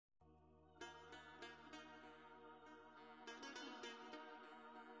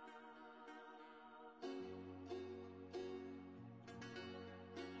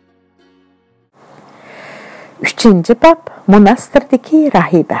3-ci bab Monastırdaki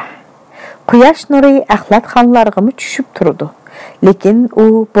rahibe. Quyosh nuri axlatxonlarga tushib turdi, lekin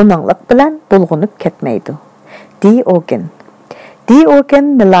u buninglik bilan bulg'unib ketmaydi. Diogen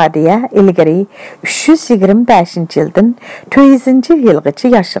miladiya ilgari 325-yildan 400-yilgacha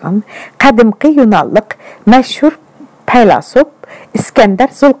yashagan qadimgi Yunonlik mashhur faylasuf İskender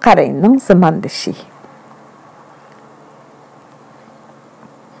Zulqarnaynning zamondoshi.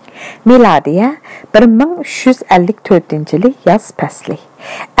 Miladiya 1354-yili yoz fasli.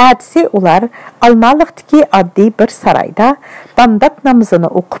 Әдісі ular Almalıqdaki addi bir sarayda bamdat namazını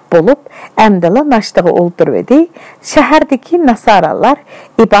o'qib bo'lib, әмділі naştığı o'ldirdi. Shahardagi nasaralar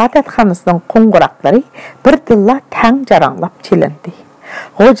ibodatxonasining qo'ng'iroqlari bir dilla tang jaranglab kelindi.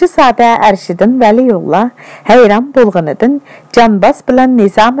 G'ojizada Arshidin Valiyullah hayron bo'lganidan Janbaz bilan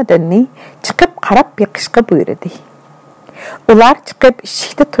Nizomiddinni chiqib qarab yiqishga buyurdi. Ular chiqib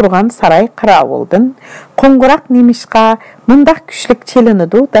ishikda turgan saray qarovuldan qo'ng'iroq nemishqa mundaq kuchlik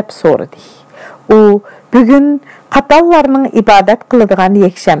chelinadi deb so'radi. U bugun qatallarning ibodat qiladigan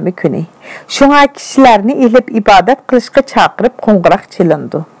yakshanba kuni. Shunga kishilarni elib ibodat qilishga chaqirib qo'ng'iroq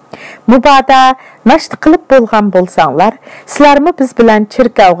chelindi. Mubada nashti qilib bo'lgan bo'lsanglar, sizlarmi biz bilan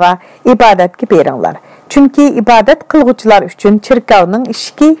chirkavga ibodatga beringlar. Chunki ibodat qilguvchilar uchun chirkavning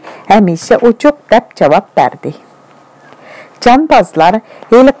eshigi hamisha ochiq deb javob berdi. Janbazlar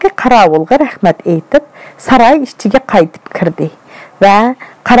eliqi qarovulga rahmat aytib, saray ichiga qaytib kirdi va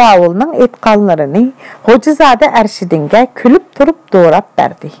qarovulning aytganlarini G'ojizada Arshidinga kulib turib do'rab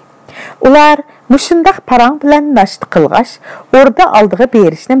berdi. Ular mushundaq parang bilan nashti qilg'ash, o'rda oldiga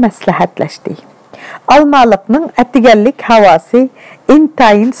berishni maslahatlashdi. Almaliqning atiganlik havosi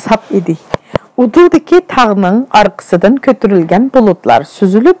intayin sap edi. Ududaki tağның arkasından kötürülgen bulutlar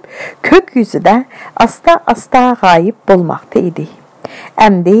süzülüp, kök yüzüde asta gayip bulmakta idi.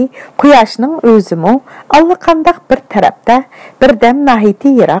 Əmdi, quyoshning özümü allaqandaq bir tarafda, birdem nahiti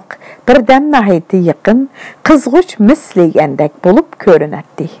yiroq, birdem nahiti yaqin, qizg'uch misligandek bo'lib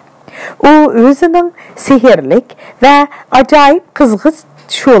ko'rinadi. U o'zining sehrlik va ajoyib qizg'ish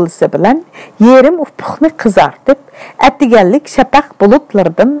şolisi bilan yerim ufuqni qizartib, atiganlik shapaq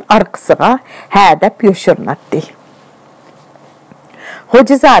bulutlardan arkasıga hadab yoshirnatdi.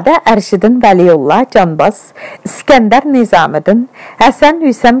 G'ojizada Arshidin Valiyullah Janbaz, İskender Nizomiddin, Hasan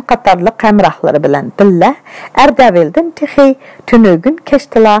Hüseyin qatorliq hamrohlari bilan billa Ardavildan texi tunugün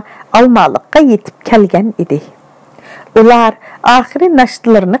keştila Almaliqqa yetib kelgan edi. Ular ahiri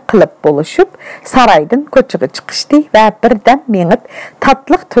naştlarını qilib bo'lishib, saraydan ko'chaga chiqishdi va birdan mengib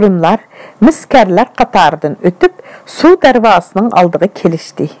tatlıq turumlar, miskarlar qatoridan o'tib, suv darvosining oldiga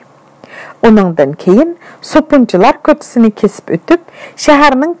kelishdi. Uningdan keyin so'punchilar ko'chisini kesib o'tib,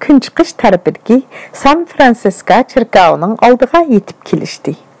 shaharning kunchiqish tarafidagi San Fransisko chirkavining oldiga yetib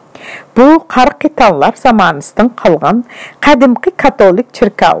kelishdi. Bu qarqitonlar zamonasidan qolgan qadimgi katolik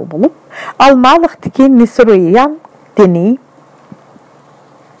chirkavi bo'lib, Almaliqdagi Nisuriyan dini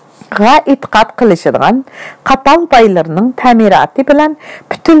ga itiqad qilishadigan qatal baylarning ta'miroti bilan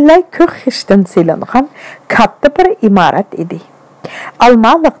butunlay ko'k xishdan silingan katta bir imorat edi.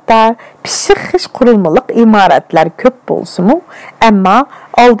 Almaliqda pishiq xish qurilmaliq imoratlar ko'p bo'lsa-mu, ammo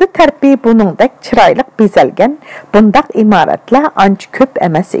oldi tarpi buningdek chiroyli bezalgan bundaq imoratlar ancha ko'p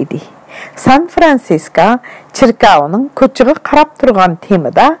emas edi. San Fransisko chirkavining ko'chaga qarab turgan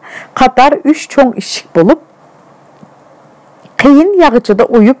temida qator 3 cho'ng eshik bo'lib, qiyin yog'ichida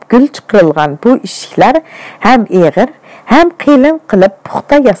uyib gul chiqarilgan bu eshiklar ham eg'ir, ham qiyin qilib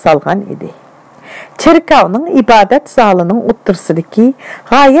puxta yasalgan edi. Chirkavning ibodat zalining o'ttirsidagi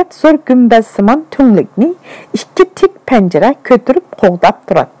g'oyat zo'r gumbazsimon tunglikni 2 tik panjara ko'tarib qo'g'dab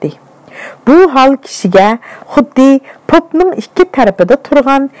turadi. Bu hol kishiga xuddi popning 2 tarafida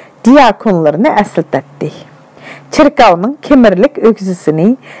turgan diakonlarni eslatdi. Chirkavning kemirlik o'g'zisini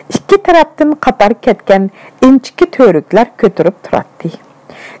 2 tarafdan qator ketgan inchki to'riklar ko'tarib turadi.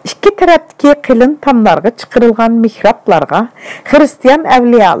 2 tarafdagi qilin tamlarga chiqarilgan mihroblarga xristian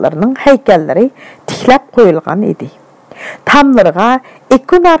avliyolarning haykallari tiklab qo'yilgan edi. Tamlarga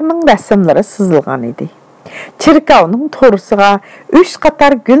ikonlarning rasmlari sızılgan edi. Chirkavning to'risiga 3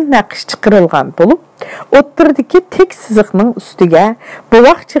 qator gul naqsh chiqarilgan bo'lib, o'ttirdagi tek siziqning ustiga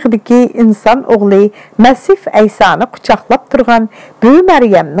buvoq chig'idagi inson o'g'li Masif Aysoni quchoqlab turgan bu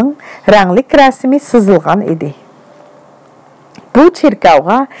Maryamning rangli rasmi sızılgan edi. Bu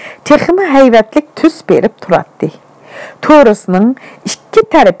chirkavga texmi hayvatlik tus berib turadi. To'risining 2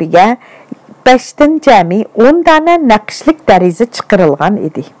 tarafiga 5dan jami 10 dana naqshlik dariza chiqarilgan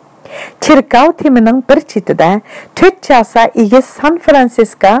edi. Chirkav temining bir chetida 4 chasa egiz San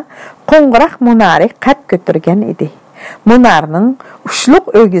Fransisko qo'ng'iroq munari qad ko'targan edi. Munarning ushluq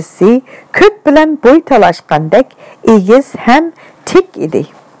o'gisi ko'p bilan bo'y talashgandek egiz ham tik edi.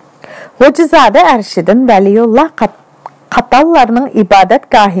 G'ojizada arshidan Valiyullah Qatallarning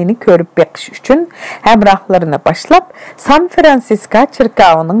ibodatgahini ko'rib beqish uchun hamrohlarini boshlab San Fransisko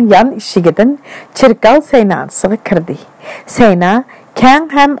chirkovining yon eshigidan chirkov saynasiga kirdi. Sayna keng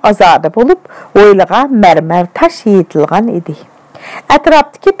ham ozodi bo'lib, o'yliga marmar tosh yetilgan edi.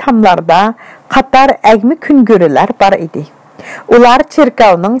 Atrofdagi tomlarda qator agmi kungurilar bor edi. Ular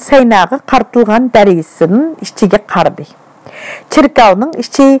chirkovning saynaga qartilgan darisining ichiga qardi. Chirkovning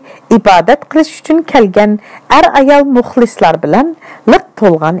ichi ibodat qilish uchun kelgan ayol muxlislar bilan liq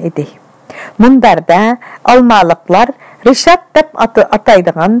to'lgan edi. Munbarda almaliqlar Rishad deb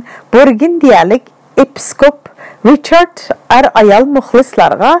ataydigan Burgundiyalik episkop Richard ayol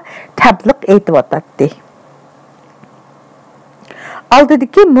muxlislarga tabliq etib o'tdi.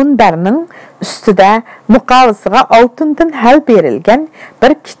 Aldidagi munbarning ustida muqovasiga oltindan hal berilgan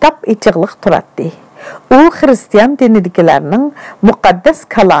bir kitob ichiqliq turadi. U Xristian dinidagilarning muqaddas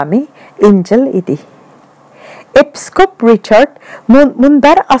kalomi Injil edi. Episkop Richard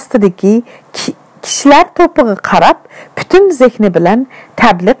munbar ostidagi kishilar to'piga qarab, butun zehni bilan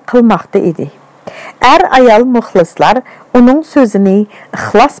tabliq qilmoqda edi. Ayol muxlislar uning so'zini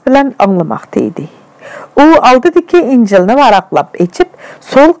ixlos bilan anglamoqda edi. U oldidagi Injilni varaqlab echib,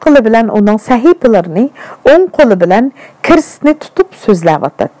 so'l qo'li bilan uning sahifalarini, o'ng qo'li bilan kirstni tutib so'zlab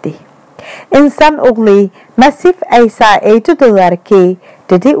o'tdi. İnsan o'g'li Masih Ayso aytadilarki,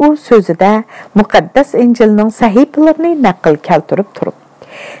 dedi u so'zida muqaddas Injilning sahifalarini naql keltirib turib.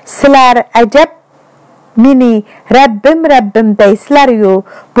 Sizlar ajab meni Rabbim deysizlar-yu,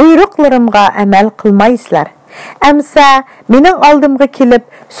 buyruqlarimga amal qilmaysizlar. Amsa mening oldimga kelib,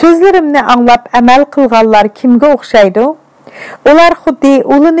 so'zlarimni anglab amal qilganlar kimga o'xshaydi? Ular xuddi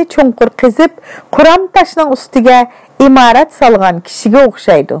ulini cho'nqur qizib, Qur'on tashning ustiga imorat solgan kishiga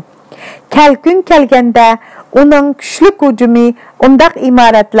o'xshaydi. Kelkun kelganda uning kuchli hujumi undaq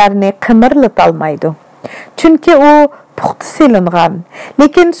imoratlarni qimirlatolmaydi. Chunki u puxta silingan.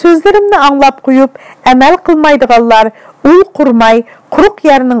 Lekin so'zlarimni anglab qo'yib, amal qilmaydiganlar uy qurmay, quruq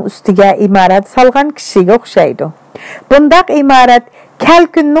yerning ustiga imorat solgan kishiga o'xshaydi. Bundaq imorat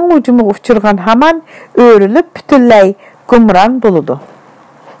kelkunning hujumiga uchirgan hamon o'rilib butunlay gumron bo'ladi.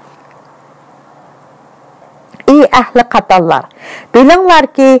 Ey ahli qatallar,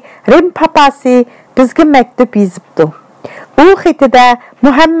 bilinglarki, Rim papasi bizga maktub yozibdi. U xitida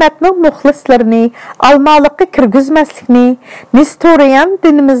Muhammadning muxlislarini almaliqqa kirgizmaslikni, Nestorian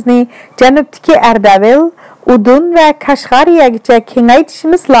dinimizni janubdagi Ardabil, Udun va Qashqariyagacha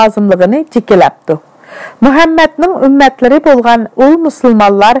kengaytirishimiz lozimligini jikilabdi. Muhammadning ummatlari bo'lgan ul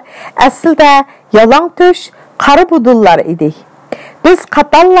musulmonlar aslida yalangto'sh qari budullar edi. Biz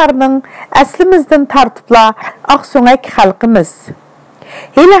qatallarning aslimizdan tartibla oqso'ngak xalqimiz.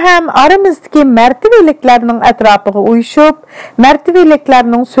 Hali ham aramizdagi martabeliklarning atrofiga uyushib,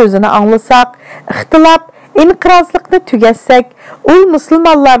 martabeliklarning so'zini anglasak, ixtilof, inqirozlikni tugatsak, ul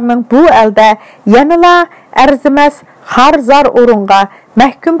musulmonlarning bu elda yanala arzimas xarzor o'ringa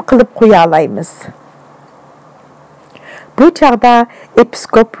mahkum qilib qo'ya olamiz. Bu chaqda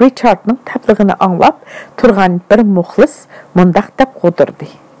episkop Richardning tabliğini anglab turgan bir muxlis mundaq deb qo'dirdi.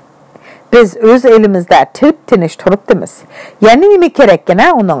 Biz o'z elimizda tinish turibdimiz. Yani nima kerakkan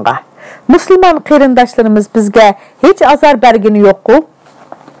uningga? Musulmon qarindoshlarimiz bizga hech azor bergini yo'q-ku.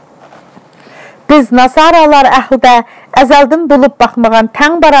 Biz nasoralar ahlida azaldan bo'lib baxmagan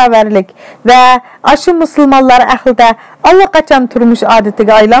tang barobarlik va ashu musulmonlar ahlida allaqachon turmush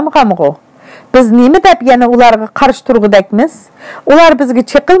odatiga aylanganmi? Biz nima deb yana ularga qarshi turgudakmiz? Ular bizga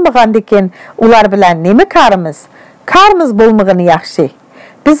chiqilmagandikin, ular bilan nima karimiz? Karimiz bo'lmagani yaxshi.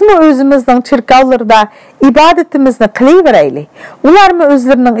 Bizmi o'zimizning chirkovlarda ibodatimizni qilaveraylik. Ularmi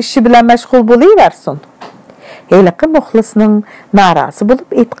o'zlarining ishi bilan mashg'ul bo'laversin. Heliqi muxlisning narozi bo'lib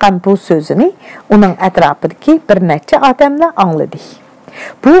aytgan bu so'zini uning atrofidagi bir necha odamlar angladi.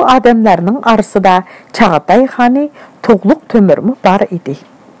 Bu odamlarning orasida Chag'atay xoni Tughlugh Timurmi bor edi.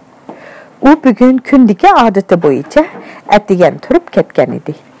 U bugun kundagi odati bo'yicha atigan turib ketgan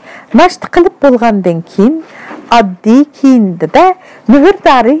edi. Mashq qilib bo'lgandan keyin oddiy kiyindida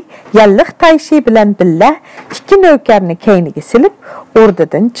muhrdari yalliq tayshi bilan billa ikki navkarni keyniga silib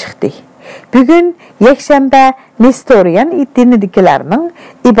o'rdadan chiqdi. Bugun yakshanba Nestorian dinidagilarning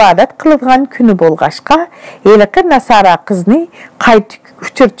ibodat qiladigan kuni bo'lg'ashqa, heliqi nasara qizni qayta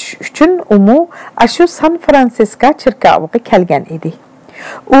uchirtish uchun umu ashu San Fransisko chirkoviga kelgan edi.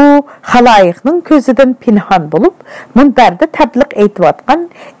 U xaloyiqning ko'zidan pinhon bo'lib, munbarda tabliq aytayotgan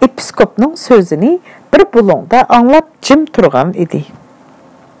episkopning so'zini bir bulungda anglab jim turgan edi.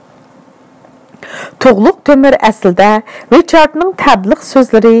 Tughlugh Timur aslida Richardning tabliq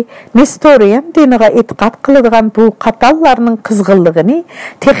so'zlari Nestorian diniga e'tiqod qiladigan bu qatallarning qizg'inligini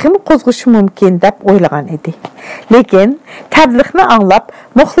texim qo'zg'ishi mumkin deb o'ylagan edi. Lekin tabliqni anglab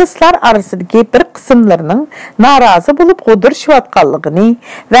muxlislar orasidagi bir qismlarning norozi bo'lib g'o'dirishayotganligini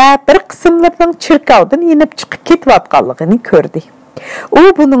va bir qismlarning chirkovdan yenib chiqib ketayotganligini ko'rdi. U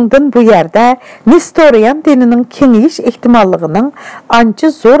buningdan bu yerda Nestorian dinining kengayish ehtimolligining ancha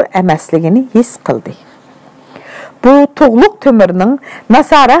zo'r emasligini his qildi. Bu Tughlugh Timurning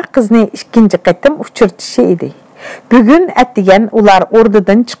Nasara qizni ikkinchi qatim uchirtishi edi. Bugun atdigan ular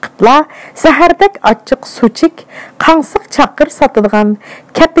o'rnidan chiqibla sahardak ochiq suchik, qansiq chaqir sotadigan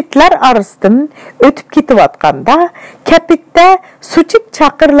kapitlar orasidan o'tib ketayotganda, kapitda suchik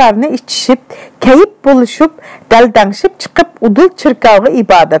chaqirlarni ichishib, kayib bo'lishib, daldangshib chiqib udul chirkovga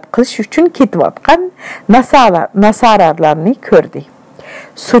ibodat qilish uchun ketayotgan nasaralarni ko'rdi.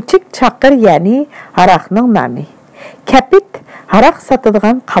 Suchik chaqir ya'ni aroqning nomi. Kapit aroq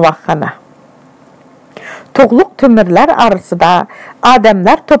sotadigan qavoqxona. Tughlugh Timurlar arasida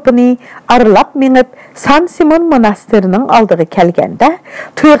odamlar to'pini aralab minib San Simon monasterining oldiga kelganda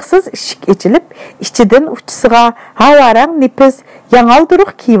tuyuqsiz eshik ochilib, ichidan uchisiga havarang nipis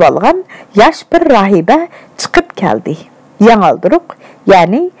yang'alduruq kiyib olgan yosh bir rahiba chiqib keldi. Yang'alduruq,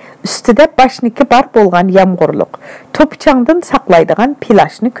 ya'ni ustida bashniki bor bo'lgan yomg'irliq, to'pchangdan saqlaydigan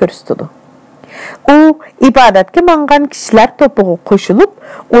plashni ko'rsatdi. U ibodatga mangan kishilar to'piga qo'shilib,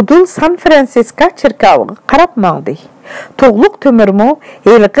 Udul San Fransisko chirkoviga qarab mangdi. Tughlugh Timurmo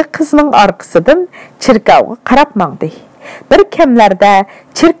eliqi qizning orqasidan chirkovga qarab mangdi. Bir kamlarda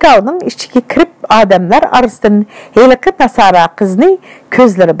chirkovning ichiga kirib odamlar orasidan eliqi nasara qizni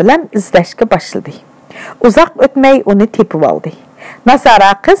ko'zlari bilan izlashga boshladi. Uzoq o'tmay uni tepib oldi.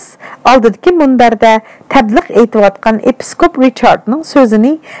 Nasara qiz oldidagi munbarda tabliq aytayotgan episkop Richardning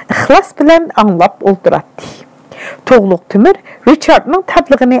so'zini ixlos bilan anglab o'ltiradi. Tughlugh Timur Richardning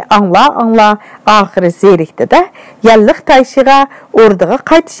tabliğini angla oxiri zerikdi-da, yalliq tayshiga o'rniga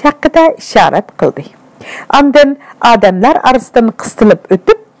qaytish haqida ishorat qildi. Ondan odamlar orasidan qistilib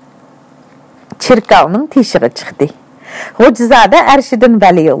o'tib, chirkovning teshiga chiqdi. G'ojizada Arshidin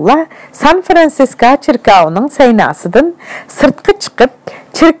Valiyullah San Fransisko chirkovining saynasidan sirtqi chiqib,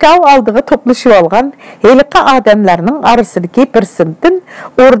 chirkov oldiga to'plashib olgan heliqa odamlarning orasidagi birsindan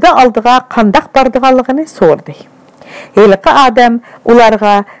o'rda oldiga qandoq bordiganligini so'rdi. Heliqa odam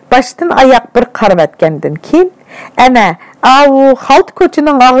ularga boshdan oyoq bir qarab o'tgandan keyin, ana, avu xalt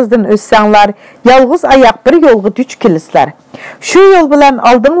ko'chining og'zidan o'ssanglar, yolg'iz oyoq bir yo'lga duch kelisizlar. Shu yo'l bilan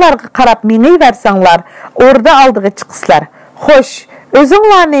oldinglarga qarab minayversanglar, o'rda oldiga chiqisizlar. Xo'sh,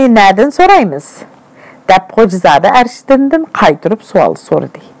 o'zinglarni na'dan so'raymiz? Deb G'ojizada Arshidindan qaytirib savol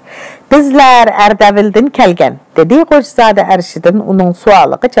so'radi. Bizlar Ardavildan kelgan, dedi G'ojizada Arshidin uning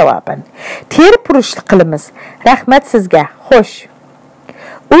savoliga javoban. Ter purushlik qilamiz. Rahmat sizga. Xo'sh.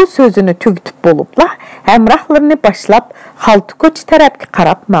 U so'zini tugitib bo'libla, hamrohlarini boshlab Xaltiko'ch tarafga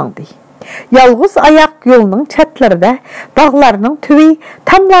qarab mangdi. Yolg'iz oyoq yo'lning chatlarida, bog'larning tuvi,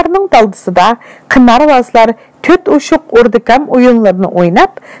 tamlarning daldisida qimorvozlar to'rt o'shiq o'rdikam o'yinlarini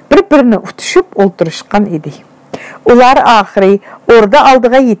o'ynab, bir-birini utishib o'ltirishgan edi. Ular oxiri o'rda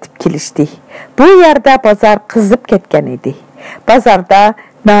oldiga yetib kelishdi. Bu yerda bozor qizib ketgan edi. Bozorda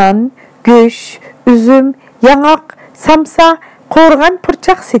non, go'sht, uzum, yong'oq, samsa, qo'rg'on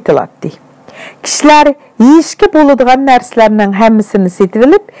purchoq setiladi. Kishilar yeyishga bo'ladigan narsalarning hammasini setib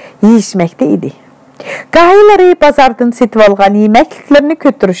olib, yeyishmoqda edi. Gahilari bozordan setib olgan yemekliklarni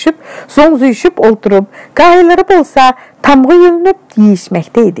ko'tirishib, so'ngzuyishib o'ltirib, gahilari bo'lsa tamg'i yulinib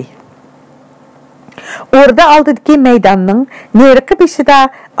yeyishmoqda edi. Orada oldidagi maydonning neriqi beshida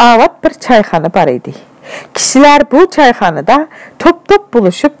avat bir choyxona bor edi. Kishilar bu choyxonada to'p-to'p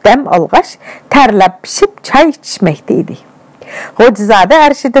bo'lishib dam olg'ash, tarlab pishib choy ichishmoqda edi. G'ojizada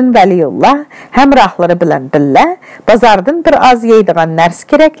Arshidin Valiyullah hamrohlari bilan billa bozordan bir oz yeydigan narsa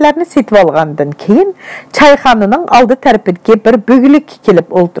keraklarni setib olgandan keyin choyxonaning oldi tarafiga bir bo'g'lik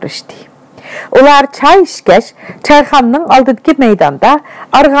kelib o'ltirishdi. Ular choy ichgach, choyxonaning oldidagi maydonda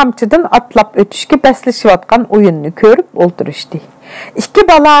arg'amchidan atlab o'tishga baslashayotgan o'yinni ko'rib o'ltirishdi. Ikki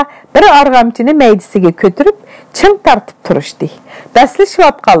bola bir arg'amchini maydasiga ko'tarib, chim tartib turishdi.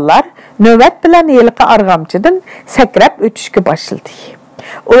 Baslashayotganlar navbat bilan yelqa arg'amchidan sakrab o'tishga boshladi.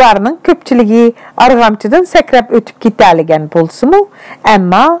 Ularning ko'pchiligi arg'amchidan sakrab o'tib ketaligan bo'lsa-mu,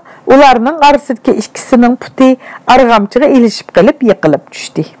 ammo ularning orasidagi ikkisining puti arg'amchiga ilishib qolib yiqilib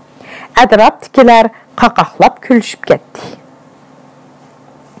tushdi. Atrofdagilar qaqoqlab kulishib ketdi.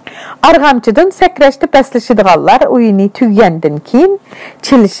 Argamçıdan səkrəşdi bəslişidiğanlar oyunu tügəndən keyin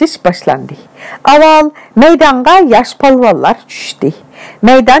çilişiş başlandı. Aval meydanga yaş palvallar düşdü.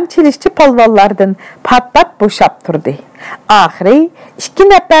 Meydan çilişçi palvallardan patlat boşap turdu. Ahiri 2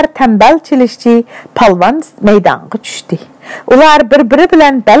 nəfər tembel çilişçi palvan meydanga düşdü. Ular bir-biri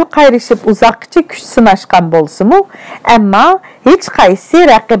bilen bel qayrışıp uzaqçı küç sınaşqan bolsumu, amma hiç qaysı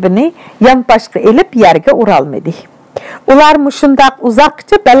rəqibini yanbaşqı elip yerge uralmadı. Ular muşundaq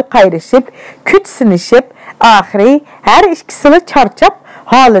uzaqçı bel qayrışıp, küç sinişip, ahiri her ikisini çarçap,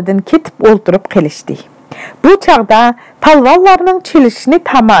 halıdın ketip oldurup qilişdi. Bu çağda palvallarının çilişini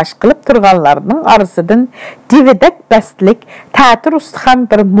tamaş qılıp turğanlarının arasıdın dividek bəstlik, tətir ustaxan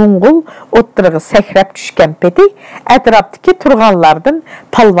bir Mongol ottırığı səkrəp düşkən peti, ətrapdaki turğanlardan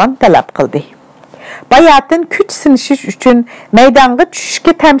palvan tələb qıldı. Bayatın küç sinişiş üçün meydanga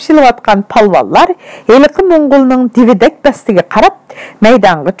düşüşke təmsil vatqan palvallar, eliqi Mongolunun dividek bəstigi qarab,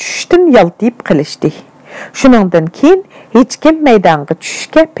 meydanga düşüşdün yaltayıp qilişdi. Şunundan keyin hiç kim meydanga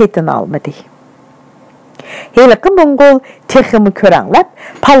düşüşke petin almadı. Heliqi Mongol teximi körənləb,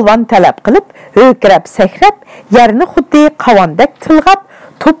 palvan tələb qılıb, öykirəb, səkrəb, yerini xuddi qavandək tılğab,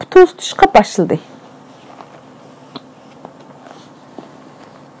 top-toz düşqə başladı.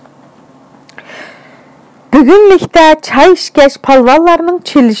 Bugünlikdə çay işkəş palvallarının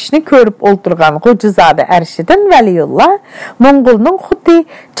çilişini körüp oldurğan Qocuzadə Ərşidin Vəliyullah, Mongolunun xuddi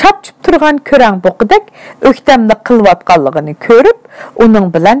çap-çup turğan körən boqudək öktəmdə qılvatqanlığını körüp,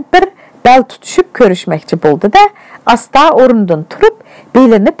 onun bilən bir bel tutuşup görüşmekçi buldu da, asta orundan turup,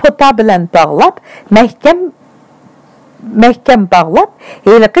 belini pota bilen bağlap, məhkəm bağlap,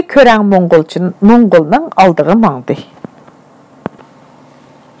 eliqi körən Mongolunun aldığı mandı.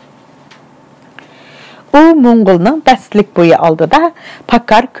 O Mongolunun bəslik boyu aldı da,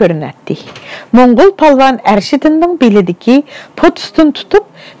 pakar körünətdi. Mongol palvan Ərşidinin belidiki potustun tutup,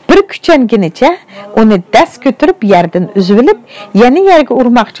 bir küçənginice onu dəst götürüp yerden üzülüp, yeni yerge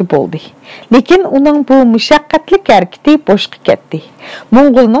urmaqçı boldu. Lekin onun bu müşaqqatlik hərəkəti boşqı ketdi.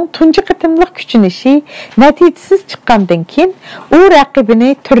 Mongolunun tuncu qıtımlıq küçünüşü nəticəsiz çıqqandan keyin o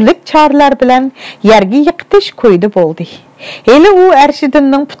rəqibini türlük çağrılar bilen yerge yıqtış koydu boldu. Eli o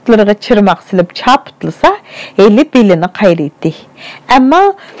Ərşidinin putlarığı çırmaq silip çapıtlısa, eli belini qayrıydı.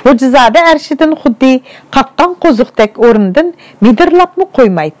 Amma Qocuzadə Ərşidin xuddi qaqqan qozuqdək orundan midirlapmı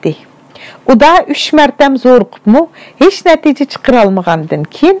qoymaydı. O da 3 mərtəm zorqubmu, heç nəticə çıxıralmağandan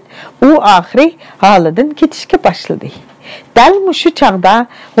keyin o ahiri halıdın ketişke başladı. Dəl muşu çağda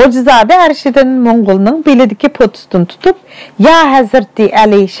Qocuzadə Ərşidin Mongolunun belidiki potustun tutup, ya Həzirti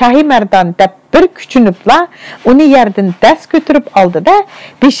Əli Şahi Mərdan dəb bir küçünüpla onu yerden dəst götürüp aldı da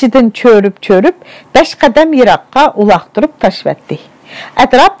beşidin çörüp 5 qadam yiraqqa ulaqtırıp taşvetdi.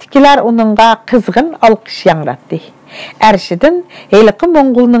 Ətrapdakilar onunğa qızğın alqış yanratdı. Ərşidin eliqi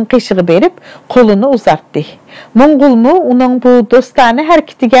Mongolunun qışığı berip kolunu uzartdı. Mongolmu onun bu dostane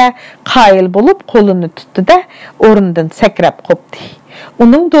hərəkətigə qayıl bolup kolunu tuttu da orundan səkrəb qopdu.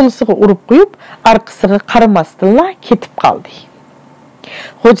 Onun dolusuğu urup qoyup arqısığı qaramasdınla ketip qaldı.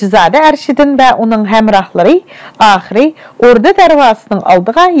 Qocuzadə Ərşidin və onun həmrahları ahiri ordu dərvasının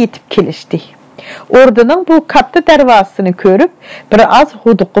aldığa yetip kelişdi. Ordunun bu kaptı dərvasını körüp bir az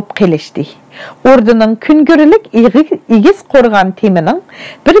huduqub qilişdi. Ordunun küngürülük igiz qorğan teminin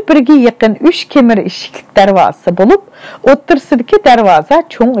bir-birge yakın 3 kemir işiklik dərvası bolup, ottursidiki dərvaza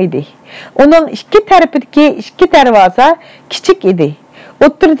çoğ idi. Onun iki tərəfidiki 2 dərvaza kiçik idi.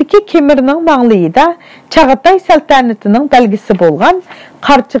 Otturdaki kemirinin mağlıyı da Çağatay Səltənətinin bəlgisi bolğan,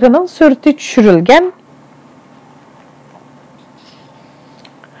 qarçığının sürtü düşürülgən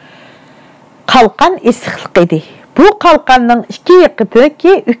qalqan esiqlik idi. Bu qalqanның 2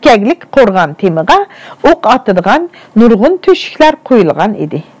 yıqıdaki ükəglik qorğan temiga oq atılğan nurgun töşüklər qoyulğan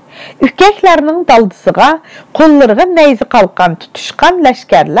idi. Ükəklərinin daldısığa, qollarına neyzi qalqan tutuşqan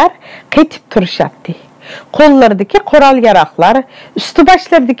ləşkərlər qetib turuşatdı. Kollardaki koral yaraqlar, üstü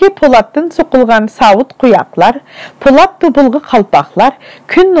başlardaki polatdan sokulgan savut kuyaklar, polat dubulgu kalpaklar,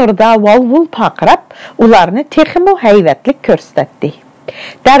 gün nurda val-vul paqırab, ularını teximo heyvetlik körstətdi.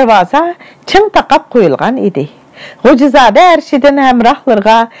 Dərvaza çın taqab qoyulğan idi. Qocuzadə Ərşidin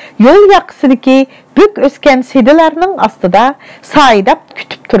həmrahlarga yol yaqısıdaki bük öskən sidilərinin astıda sayidab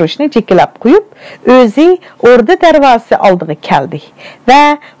kütüb turuşunu cekilab qoyub, özü orada dərvası aldığı gəldi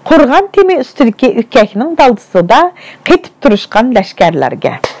və qorğan temi üstüdeki ükəkinin daldısıda qetib turuşqan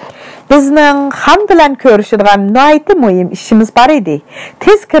ləşkərlərgə. Bizning xan bilan ko'rishadigan noiti muhim ishimiz bor edi.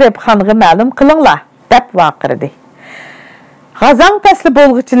 Tez kirib xonga ma'lum qilinglar, deb vaqirdi. G'azan fasli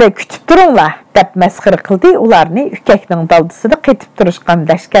bo'lg'ichilar kutib turinglar, deb masxara qildi ularni Ukakning daldisida qetib turishgan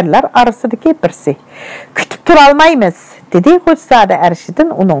lashkarlar orasidagi birsi. Kutib tura olmaymiz, dedi G'o'zada Arshidin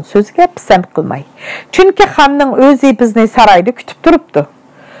uning so'ziga pisand qilmay. Chunki xonning o'zi bizni saroyda kutib turibdi.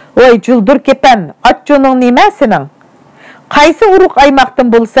 Voy juldur kepan, atjoning nima sening? Qaysi uruq aymoqdan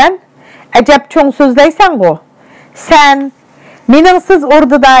bo'lsan? Ajab cho'ng so'zlaysan-ku. Sen meningsiz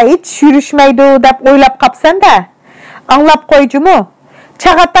o'rdida hech yurishmaydi deb o'ylab qapsan-da. Anlab qo'yjumu?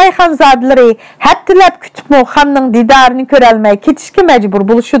 Chag'atay xonzodlari hattilab kutibmi xonning didorini ko'rolmay ketishga majbur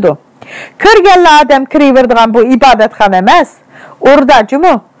bo'lishidi. Ko'rganlar odam kiraveradigan bu ibodatxona emas,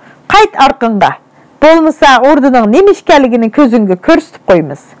 o'rdajumu? Qayt orqinga. Bo'lmasa o'rdining nima ishkanligini ko'zingga ko'rsatib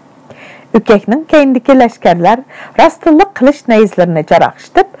qo'ymiz. Ukakning keyindagi lashkarlar rostlik qilish nayzlarini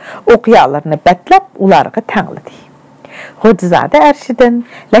jaraqshtib, o'qiyalarni batlab ularga tangladi. G'o'zada Arshidin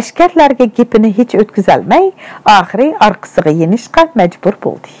lashkarlarga gapini hech o'tkazolmay, oxiri orqasiga yenishga majbur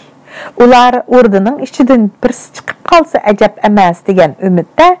bo'ldi. Ular o'rdining ichidan birsi chiqib qolsa ajab emas degan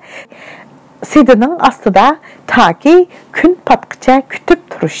umidda sidining ostida toki kun patqicha kutib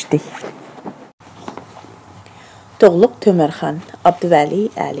turishdi. Tughlugh Timurxon Abduvali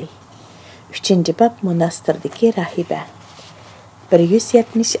Ali 3-bab monastirdagi rahiba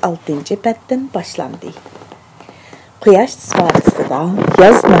 176-batdan boshlandi. Quyosh sifatida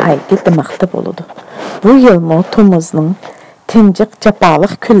yoz nihoyatda dimiqda bo'ladi. Bu yilmi Tomuzning tinjiq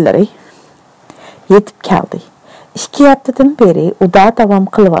jafoliq kunlari yetib keldi. 2 haftadan beri uda davom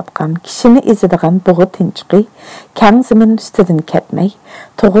qilayotgan kishini ezadigan bug'i tinchiqi kang zamin ustidan ketmay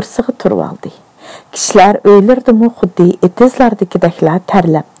to'g'risiga turib oldi. Kishilar o'ylardimi xuddi etizlardagideklar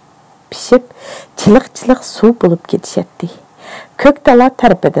tarlab pishib, chiliq-chiliq suv bo'lib ketishadi. Ko'k dala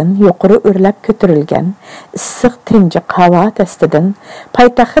tarafidan yuqori o'rlab ko'tarilgan issiq tinjiq havo dastidan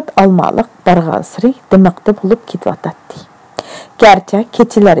paytaxt Olmaliq barg'asiri dimiqda bo'lib ketyotdi. Garchi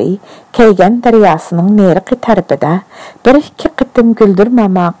kechalari Kaygan daryosining nariqi tarafida 1-2 qitim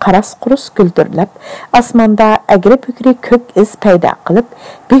guldirmama qaras-qurus guldirlab, osmonda agri-bugri ko'k iz paydo qilib,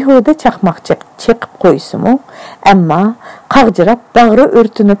 behuda chaqmoqchiq chiqib qo'ysimi, ammo qag'jirab bag'ri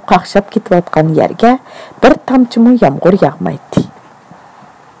o'rtinib qaqshab ketayotgan yerga bir tomchimi yomg'ir yog'maydi.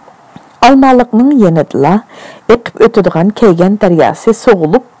 Olmaliqning yanidala eqib o'tadigan Kaygan daryosi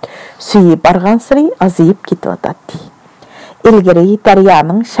so'g'ilib, suyi barg'ansiri aziyib ketayotdi. İlgari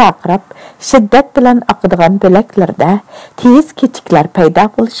daryoning shaqirab, shiddat bilan oqadigan bo'laklarda tez kechiklar paydo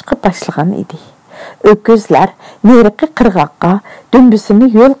bo'lishga boshlagan edi. O'kizlar neriqi qirg'oqqa dumbisini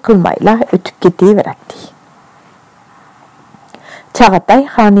yo'l qilmayla o'tib ketaveradi. Chag'atay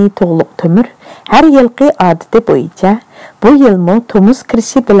xoni Tughlugh Timur har yilgi odati bo'yicha bu yilmi Tomuz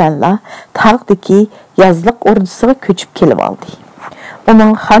kirishi bilanla tog'dagi yozliq o'rdisiga ko'chib kelib oldi.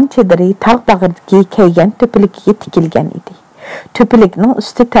 Uning xon chediri tog' bag'ridagi Kaygan to'piligiga tikilgan edi. To'pilikning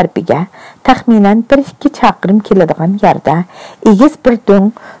usti tarpiga taxminan 1-2 chaqirim keladigan yerda egiz bir do'ng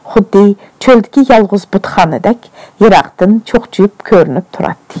xuddi cho'ldagi yolg'iz butxonadek yiroqdan cho'qchiyib ko'rinib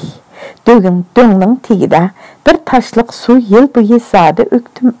turadi. Do'ngning tagida bir tashliq suv yil bo'yi zodi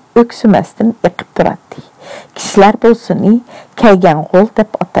o'ksimasdan eqib turadi. Kishilar bo'lsini Kaygan g'o'l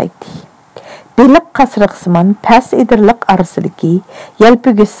deb ataydi. Beliq qasriqsimon pas edirliq orasidagi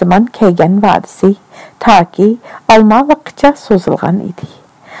yalpugisiman Kaygan vodisi toki Olmaliqcha so'zilgan edi.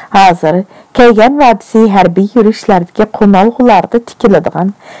 Hozir Kaygan vodisi harbiy yurishlardagi qo'nalg'ularda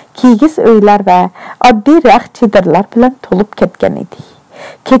tikiladigan kigiz uylar va oddiy rax chedirlar bilan to'lib ketgan edi.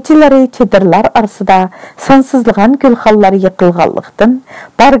 Kechalari chedirlar orasida sansizlagan gulxonlar yiqilganlikdan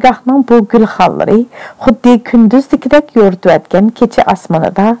bargohning bu gulxonlari xuddi kunduzdagidek yo'rtayotgan kecha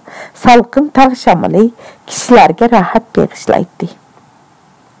osmonida salqin tog' shamoli kishilarga rohat bag'ishlaydi.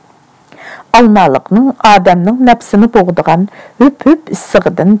 Olmaliqning odamning nafsini bo'g'digan o'p-o'p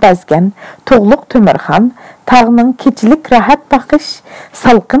issig'idan bazgan Tughlugh Timurxon tog'ning kechilik rohat baqish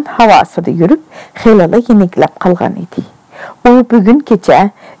salqin havosida yurib xelala yeniklab qolgan edi. U bugun kecha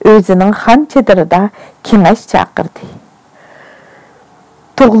o'zining xon chedirida kengash chaqirdi.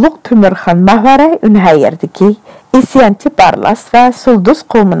 Tughlugh Timurxon mahvara Unhayerdagi isyanchi Barlas va Sulduz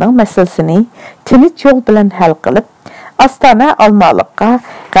qavmining masalasini tinch yo'l bilan hal qilib, Ostona Olmaliqqa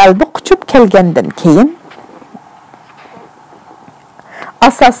g'albi quchib kelgandan keyin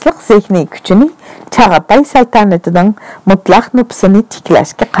asosliq zehniy kuchini Chag'atay saltanatining mutlaq nufsini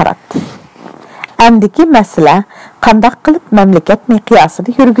tiklashga qaratdi. Amdiki masala qanday qilib mamlakat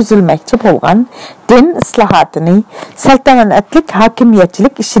miqyosida yurgizilmoqchi bo'lgan din islohotini saltanatlik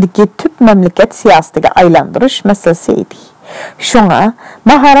hokimiyatchilik ishidagi tub mamlakat siyosatiga aylantirish masalasi edi. Shunga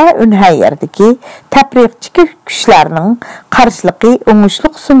Mahara Unhayerdagi tabriqchi kuchlarning qarshiligi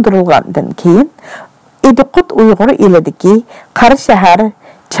o'ngishliq sundirilgandan keyin İdiqut Uyghur elidagi Qarashahar,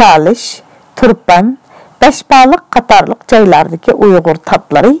 Chalish, Turpan, Beşbaliq qatarlıq joylardagi Uyghur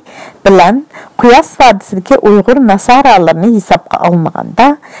tatlari bilan Quyas vodisidagi Uyghur nasaralarını hesabga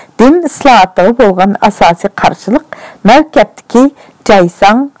almaganda din islohatiga bo'lgan asosiy qarshilik mavkatdagi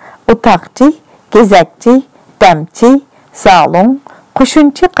Jaysang, Utaqchi, Gezakchi, Damchi, Zalung,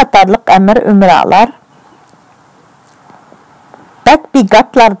 Qushunchi qatarlıq amir umralar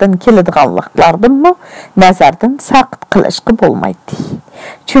bigatlardan keladiganlıqlardanmı nazardan saqit qilishga bo'lmaydi.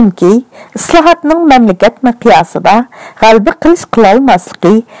 Chunki islohotning mamlakat miqyosida g'alaba qilish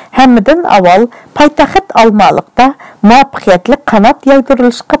qilolmasligi hammadan avval poytaxt Olmaliqda muvaffaqiyatli qanot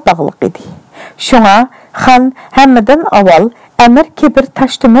yaydirilishga bog'liq edi. Shunga xon hammadan avval Amir Kibir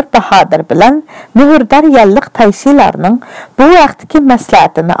Timur Bahodir bilan muhrdar yalliq tayshilarning bu vaqtdagi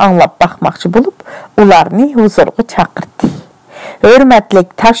maslahatini anglab baxmoqchi bo'lib, ularni huzurga chaqirdi.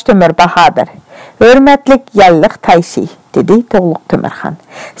 Hürmetlik Timur Bahodir, hürmetlik yalliq tayshi, dedi Tughlugh Timurxon.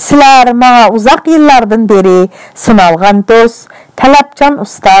 Sizlar menga uzoq yillardan beri sinalgan do'st, talabchan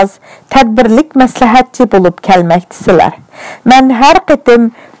ustoz, tadbirlik maslahatchi bo'lib kelmoqdisizlar. Men har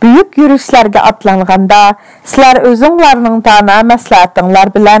qitim buyuk yurishlarga atlanganda, sizlar o'zinglarning ta'na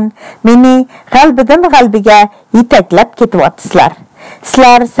maslahatinglar bilan meni g'albidan g'albiga yetaklab ketyapsizlar.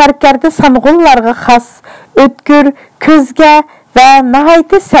 Sizlar sarkarda sanğullarga xos, o'tkir, ko'zga va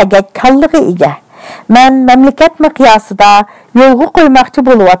nihoyatda sagak kalliga ega. Men mamlakat miqyosida yo'lga qo'ymoqchi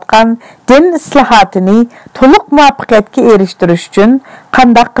bo'layotgan din islohotini to'liq muvaffaqiyatga erishtirish uchun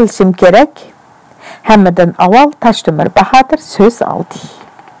qanday qilishim kerak? Hammadan avval Timur Bahodir so'z oldi.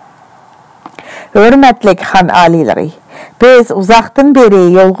 Hürmetlik xon oliylari, biz uzoqdan beri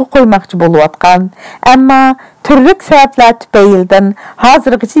yo'lga qo'ymoqchi bo'layotgan, ammo turli sabablar tufaylidan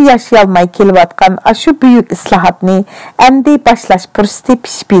hozirgacha yashayolmay kelayotgan shu buyuk islohotni endi boshlash fursati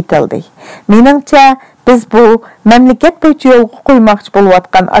pishib yetildi. Meningcha biz bu mamlakat bo'yicha yo'lga qo'ymoqchi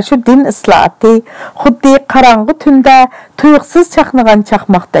bo'layotgan shu din islohoti xuddi qorong'i tunda tuyuqsiz chaqnagan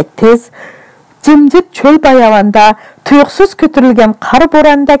chaqmoqdek tez, jimjit cho'l bayavanda tuyuqsiz ko'tarilgan qor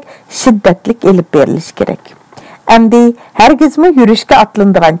bo'rondek shiddatli elib berilishi kerak. Endi hergizmi yurishga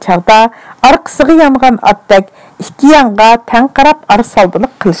atlandigan chaqda orqasiga yongan otdek ikki yonga tang qarab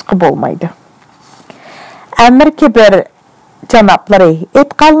arsaldilik qilishga bo'lmaydi. Amir Kibir janoblari,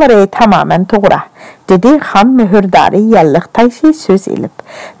 etqanlari tamamen to'g'ri, dedi xon muhrdari yalliq tayshi so'z ilib.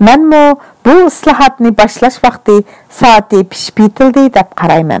 Menmo bu islohotni boshlash vaqti soati pishib yetildi deb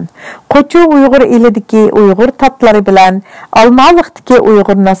qarayman. Qo'chi Uyg'ur elidagi Uyg'ur tatlari bilan Olmaliqdagi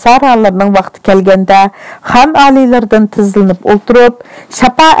Uyg'ur nasaralarining vaqti kelganda xon oliylardan tizilib o'tirib,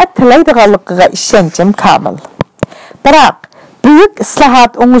 shafaat tilaydiganligiga ishonchim komil. Biroq büyük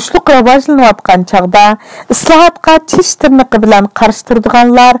islohot o'ngishli rivojlanayotgan chaqda islohotga tish tirnoqi bilan qarshi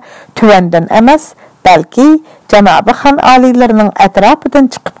turadiganlar tuvandan emas, balki janobi xon oliylarining atrofidan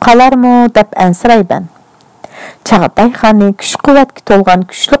chiqib qolarmi deb ansirayman. Chag'atay xonni kuch-quvvatga to'lgan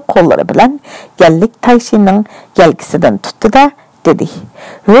kuchli qo'llari bilan yallik tayshining yelkasidan tutdi-da dedi.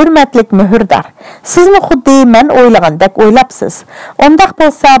 Hürmetlik muhrdar, sizmi xuddi men o'ylagandek o'ylabsiz. Undaq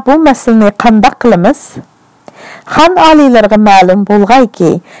bo'lsa bu masalani qanday qilamiz? Xon oliylariga ma'lum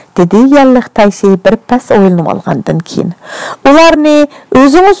bo'lg'ayki, dedi yalliq tayshi bir pas o'ylanib olgandan keyin. Ularni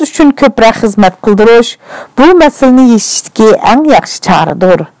o'zingiz uchun ko'proq xizmat qildirish bu masalani yechishga eng yaxshi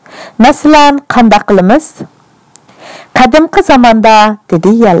choradir. Masalan, qanday qilamiz? Qadimgi zamonda,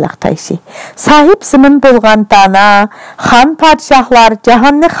 dedi yalliq tayshi, sahib zimin bo'lgan tana, xon podshohlar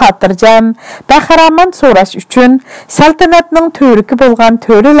jahonni xotirjam, bahramon so'rash uchun saltanatning to'riki bo'lgan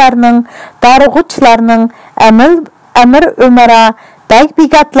to'rilarning, darg'uchlarning, amir umara,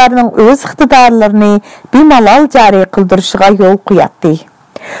 begatlarning o'z iqtidorlarini bemalol joriy qildirishiga yo'l qo'yatdi.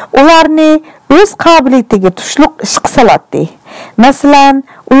 Ularni o'z qobiliyatiga tushliq ish qisalatdi. Masalan,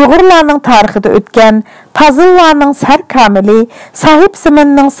 Uyg'urlarning tarixida o'tgan Fazillarning sarkamili, sahib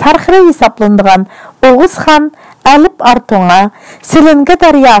ziminning sarxiri hisoblanadigan O'g'izxon Alip Artonga Silinga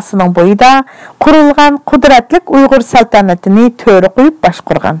daryosining bo'yida qurilgan qudratlik Uyg'ur saltanatini to'ri qo'yib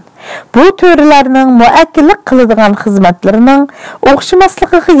boshqargan. Bu to'rilarning muakkillik qiladigan xizmatlarining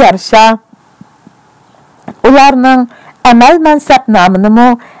o'xshamasligiga yarasha ularning amal mansab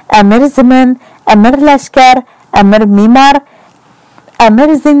nomini Amir Zimin, Amir Lashkar, Amir Mimar,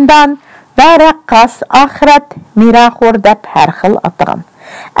 Amir Zindan va Raqqas Oxirat Miraxo'r deb har xil atagan.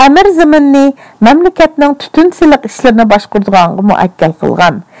 Amir Ziminni mamlakatning tutunchilik ishlarini boshqaradigan muakkal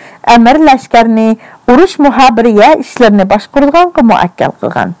qilgan. Amir Lashkarni urush muhabiriya ishlarini boshqaradigan muakkal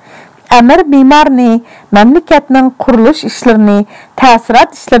qilgan. Amir Mimarni mamlakatning qurilish ishlarini,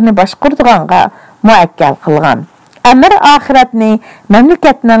 ta'sirat ishlarini boshqaradigan muakkal qilgan. Amir Oxiratni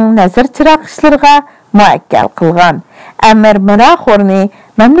mamlakatning nazar chiroq ishlariga muakkal qilgan. Amir Miraxorni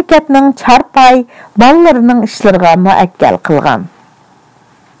mamlakatning charpay ballarining ishlariga muakkal qilgan.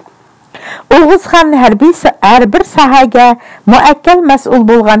 Oğuzxan har bir sahaga muakkal mas'ul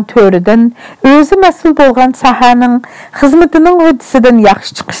bo'lgan to'ridan o'zi mas'ul bo'lgan sahaning xizmatining hodisidan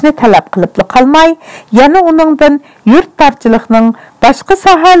yaxshi chiqishni talab qilib qolmay, yana uningdan yurtparchilikning boshqa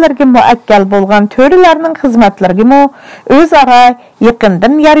sahalarga muakkal bo'lgan to'rilarning xizmatlariga o'zaro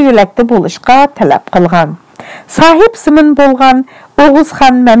yaqindan yar-yo'lakda bo'lishga talab qilgan. Sahib simin bo'lgan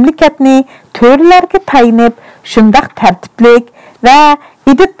Oğuzxan mamlakatni to'rilarga tayinib, shundaq tartiblik va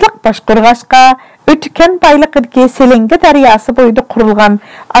iditliq boshqurg'ashqa o'tgan bayliqidagi Selenga daryosi bo'yida qurilgan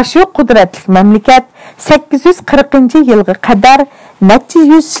ashu qudratli mamlakat 840-yilga qadar necha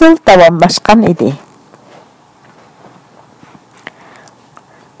 100 yil davomlashgan edi.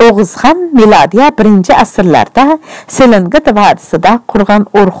 Oğuzxan miladiya 1-asrlarda Selenga vadisida qurgan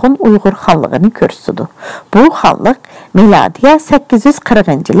Orxun Uyghur xonligini ko'rsatdi. Bu xonlik miladiya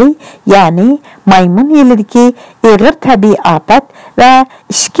 840-yili, ya'ni maymun yilidagi og'ir tabiiy ofat va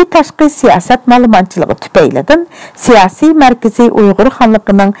ishki tashqi siyosat ma'lumotchiligi tufaylidan siyosiy markaziy Uyg'ur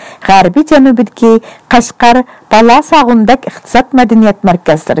xonligining g'arbiy janubidagi Qashqar, Balasag'undak iqtisod madaniyat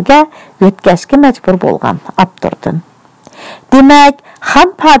markazlariga o'tkazishga majbur bo'lgan abdurdan. Demak, xon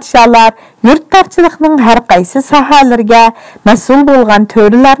podsholar yurtparchilikning har qaysi sohalariga mas'ul bo'lgan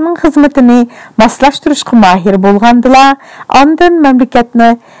to'rilarning xizmatini moslashtirishga mahir bo'lgandilar, ondan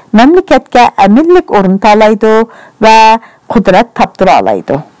mamlakatga aminlik o'rnatalaydi va qudrat toptira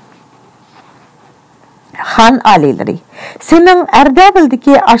oladi. Xon aliylari, sening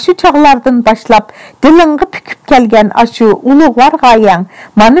Ardabildagi ashu chog'lardan boshlab dilingga pukib kelgan ashu ulug'vor g'oyang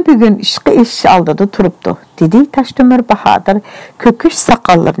mana bugun ishga ish oldida turibdi, dedi Timur Bahodir ko'kish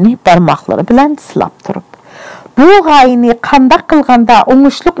soqollarini barmoqlari bilan silab turib. Bu g'oyani qanday qilganda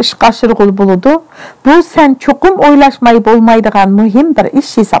o'ngishliq ishga oshirg'ul bo'ladi? Bu sen cho'qim o'ylashmay bo'lmaydigan muhim bir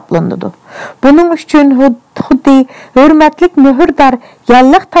ish hisoblanadi. Buning uchun xuddi hurmatlik muhrdar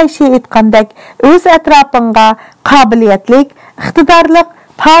yalliq tayshi etgandek o'z atrofingga qobiliyatli, iqtidorli,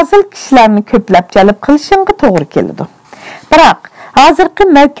 fazil kishilarni ko'plab jalb qilishingga to'g'ri keladi. Biroq hozirgi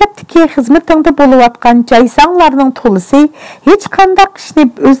maktabdagi xizmatingda bo'layotgan jaysanglarning to'lisi hech qanday ishni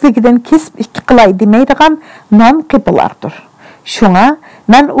o'zligidan kesib ikki qilay demaydigan non qipilardir. Shunga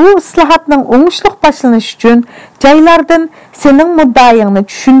men u islohotning o'ngishli boshlanishi uchun joylardan sening muddaoyingni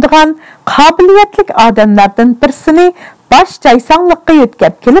tushundigan qobiliyatli odamlardan birsini bosh jaysanglikqa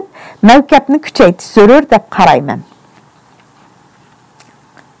yetkazib kelib, maktabni kuchaytirish zarur deb qarayman.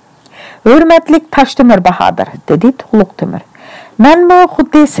 Hurmatli Timur Bahodir, dedi Tughlugh Timur. Men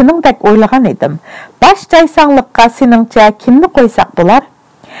xuddi seningdek o'ylagan edim. Bosh jaysanglikqa seningcha kimni qo'ysak bo'lar?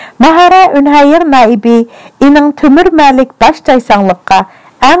 Mahara Unhayir naibi ining Timur Malik bosh jaysanglikqa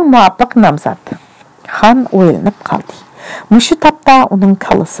eng muvofiq nomzod. Xon o'ylanib qoldi. Mushu topda uning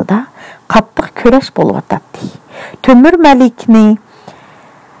kallasida qattiq kurash bo'layotdi. Timur Malikni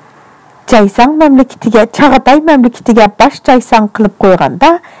Jaysang mamlakatiga, Chag'atay mamlakatiga bosh jaysang qilib qo'yganda,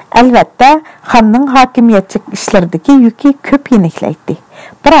 albatta, xonning hokimiyatchilik ishlaridagi yuki ko'p yeniklaydi.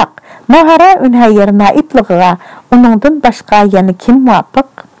 Biroq, Mahara Unhayir naibligiga uningdan boshqa yana kim muvofiq?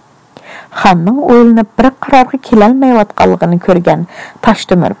 Xonning o'ylanib bir qarorga kelolmayotganligini ko'rgan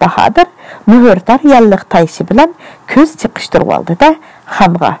Timur Bahodir muhrdor yalliq tayshi bilan ko'z chiqishtirib oldi-da,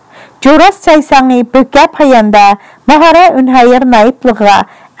 xonga Jo'ras jaysangi bo'ka payanda Mahara Unhayir naibligiga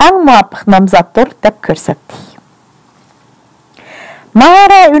eng muvofiq nomzoddir deb ko'rsatdi.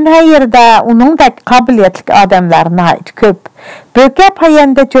 Mahara Unhayirda uningdek qobiliyatli odamlar nihoyat ko'p. Bo'ka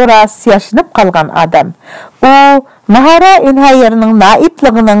payanda Jo'ras yashinib qolgan odam. U Mahara Unhayirning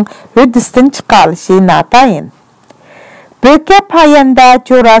naibligining hudisdan chiqalishi natayin. Bo'ka payanda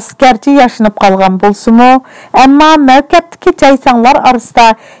Jo'ras garchi yashinib qolgan bo'lsa-mu, ammo maktabdagi jaysanglar orasida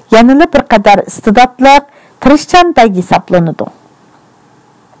yanada bir qadar istidodli, tirishchan bag hisoblanadi.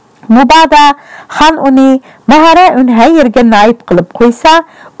 Mubada xon uni Mahara Unhayirga naib qilib qo'ysa,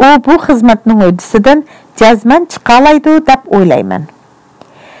 u bu xizmatning o'disidan jazman chiqalaydi deb o'ylayman.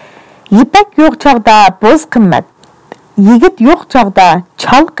 Yipak yo'q chog'da bo'z qimmat, yigit yo'q chog'da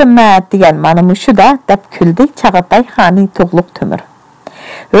chol qimmat degan ma'no mushuda deb kuldi Chag'atay xoni Tughlugh Timur.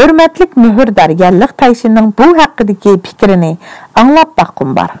 Hurmatli muhrdar yalliq tayshining bu haqidagi fikrini anglab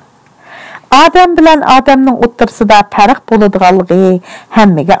baqim bor. Adam bilan odamning o'ttirsida farq bo'ladiganligi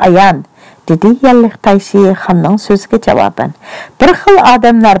hammaga ayon, dedi yalliq tayshi xonning so'ziga javoban. Bir xil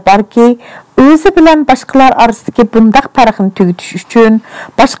odamlar borki, o'zi bilan boshqalar orasidagi bundaq farqni tugutish uchun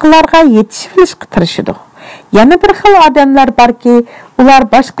boshqalarga yetishib olishga tirishadi. Yana bir xil odamlar borki, ular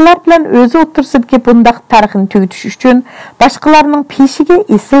boshqalar bilan o'zi o'ttirsidagi bundaq farqni tugutish uchun boshqalarning peshiga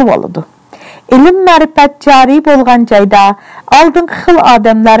esil oladi. ilm ma'rifat jari bo'lgan joyda oldingi xil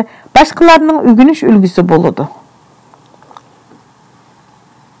odamlar boshqalarning o'rganish ulgusi bo'ladi.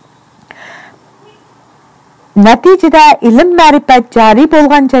 Natijada ilm ma'rifat jari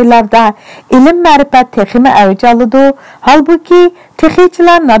bo'lgan joylarda ilm ma'rifat texmi avj oladi. Halbuki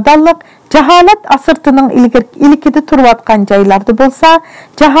texnichilar nodonlik jaholat asrtining ilkida turayotgan joylarda bo'lsa,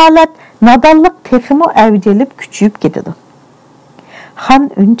 jaholat nodonlik texmi avj olib kuchayib ketadi. Xon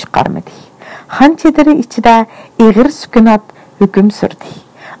un chiqarmadi. Xon chediri ichida ig'ir sukunat hukm surdi.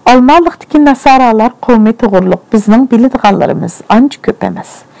 Almaliqdagi nasoralar qavmi Tughlugh bizning biladiganlarimiz ancha ko'p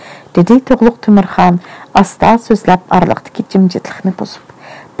emas. dedi Tughlugh Timurxon asta so'zlab arliqdagi jimjitlikni buzib.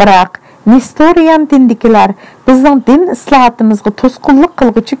 Biroq Nestorian dindikilar bizning din islohotimizga to'sqinlik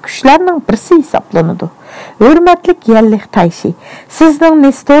qilguvchi kuchlarning birisi hisoblanadi. Hurmatli yalliq tayshi, sizning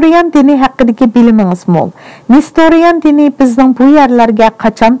Nestorian dini haqidagi bilimingiz mo'l. Nestorian dini bizning bu yerlarga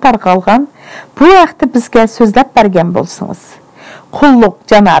qachon tarqalgan? Bu haqda bizga so'zlab bergan bo'lsangiz. Qulluq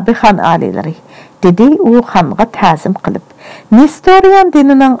janobi xon oliylari, dedi u xonga ta'zim qilib. Nestorian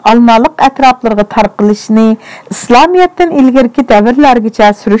dinining almaliq atroflariga tarqalishini islomiyatdan ilgirki davrlargacha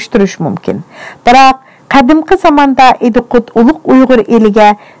surishtirish mumkin. Biroq qadimgi zamonda Idiqut ulug' Uyg'ur eliga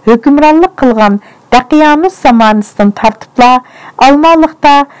hukmronlik qilgan Daqiyanus zamonisidan tartibla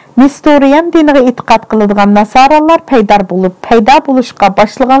Almaliqda Nestorian diniga e'tiqod qiladigan nasoralar paydo bo'lishga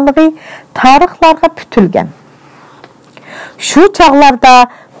boshlaganligi tarixlarga putilgan. Shu chog'larda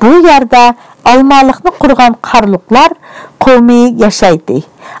bu yerda Almaliqni qurgan qarluqlar qavmi yashaydi.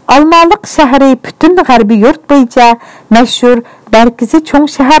 Almaliq shahri butun g'arbiy yurt bo'yicha mashhur markaziy cho'ng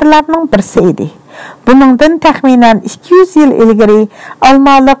shaharlarning birisi edi. Buningdan taxminan 200 yil ilgari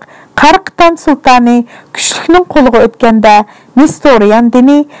Almaliq Qarqitan sultoni kuchlikning qo'liga o'tganda Nestorian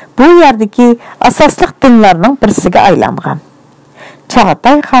dini bu yerdagi asosli dinlarning birisiga aylangan.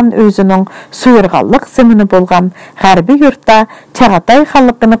 Çağatay xan özünün suyurğanlıq zemini bolğan g'arbiy yurtda Çağatay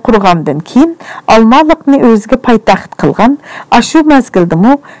xanlığını qurgandan keyin Almaliqni o'ziga paytaxt qilgan. Ashu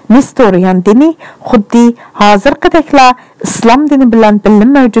mezgildimi Nestorian dini xuddi hozirgidekla islom dini bilan birga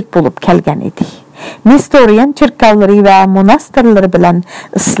mavjud bo'lib kelgan edi. Nestorian chirkavlari va monastirlari bilan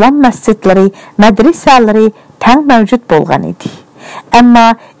islom masjidlari, madrasalari tang mavjud bo'lgan edi. Ammo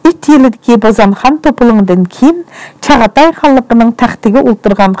 2 yildagi Bozamxon to'polondan keyin Çağatay xonligining taxtiga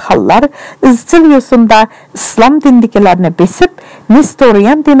o'tirgan xonlar izchil yo'sinda islom dindikilarni besib,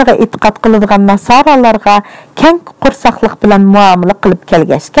 Nestorian diniga e'tiqod qiladigan nasoralarga keng qo'rsaqlik bilan muomala qilib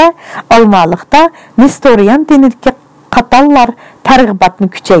kelgachga, Almaliqda Nestorian dinidagi qatallar targ'ibotni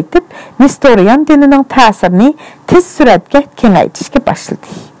kuchaytirib, Nestorian dinining ta'sirini tez suratga kengaytirishga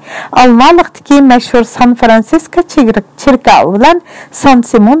boshladi. Almaliqdagi mashhur San Fransisko chirkavi bilan San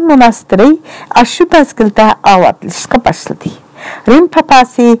Simon monastiri ashu mezgilda ovotlashga boshladi. Rim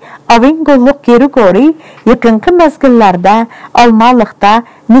papasi Avingolliq Grigoriy yaqinqi mezgillarda Almaliqda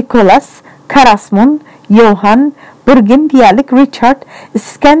Nikolas, Karasmun, Yohan, Burgundiyalik Richard,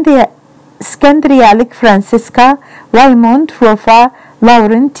 Iskandriyalik Fransiska, Raymond Rofa,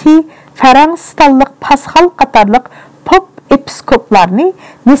 Laurenti, Franstalliq Pascal qatorliq pop episkoplarni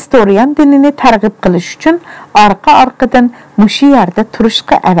Nestorian dinini targ'ib qilish uchun orqa-orqadan mushu yerda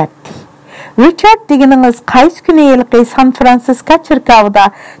turishga avatdi. Richard deganingiz qaysi kuni yilqi San Fransisko chirkavida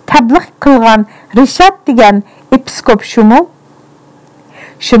tabliq qilgan Richard degan episkop shumi?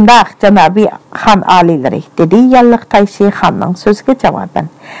 Shundaq janobi xon oliylari, dedi yalliq tayshi xonning so'ziga javoban.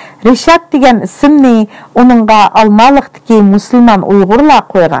 Richard degan ismni uningga Almaliqdagi musulmon Uyg'urlar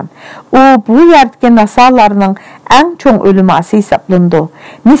qo'ygan. U bu yerdagi nasolarning eng cho'ng o'limasi hisoblandi.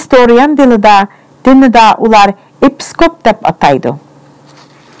 Nestorian dinida ular episkop deb ataydi.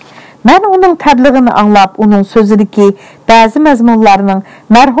 Men uning tabliğini anlab, uning so'zidagi ba'zi mazmunlarning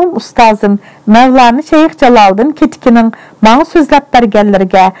marhum ustozim Mavlana Shayx Jaloliddin Ketkining menga so'zlab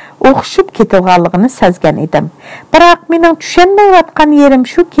berganlariga o'xshib ketilganligini sezgan edim. Biroq mening tushunmayotgan yerim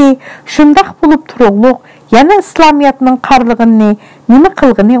shuki, shundoq bo'lib Tughlugh yana islomiyatning qarlig'ini nima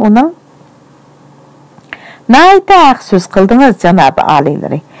qilg'ini uning nayta so'z qildingiz janobi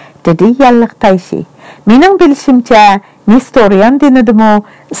oliylari, dedi yalliq tayshi. Mening bilishimcha Nestorian dinidimi,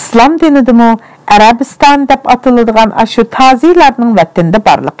 islom dinidimi, Arabiston deb atiladigan ashu taziylarning vatanda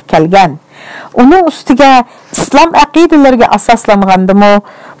barliq kelgan. Uning ustiga islom aqidalariga asoslangandimi,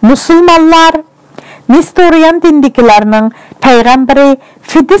 musulmonlar Nestorian dindikilarning payg'ambari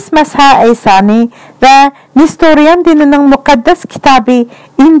Fidis Masha Aysani va Nestorian dinining muqaddas kitobi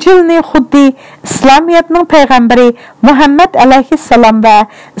Injilni xuddi islomiyatning payg'ambari Muhammad alayhissalom va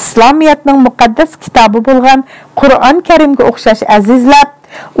islomiyatning muqaddas kitobi bo'lgan Qur'on Karimga o'xshash azizlab,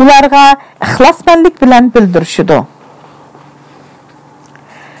 ularga ixlosmandlik bilan bildirishdi.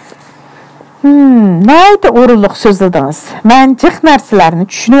 Nəydi uruluq sözüldіңіз. Mən cıq нәрселерni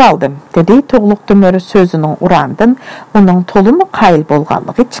düşünüp aldım, dedi. Tughlugh Timur sözünün urandın, onun tolumu qayıl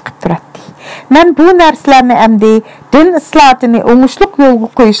bolğanlığı çıkıp duratdı. Mən bu нәрселерni əmdi din ıslatını oңuşluq yolgu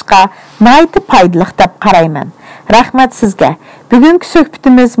qoyuşqa nəydi paydılıq dep qarayman. Rahmat sizge. Bugünkü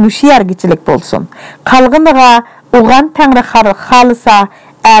söhbetimiz muşu yergiçilik bolsun. Qalğınığa oğan Tangri xalısa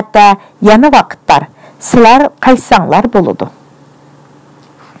ədə yana vaqtlar. Sizler qaysanlar boludu.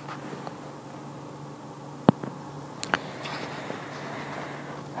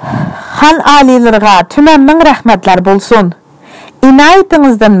 Xan alilərə tümən min rəhmətlər bolsun.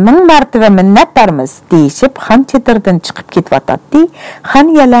 İnayətinizdən min mərtəbə minnətdarmız deyişib xan çetirdən çıxıb ketvatatdı.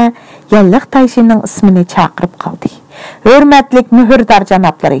 Xan yəlliq tayşının ismini çağırıb qaldı. Hörmətlik mühürdar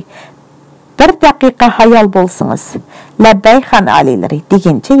canabları, bir dəqiqə hayal bolsunuz. Ləbbəy xan aliləri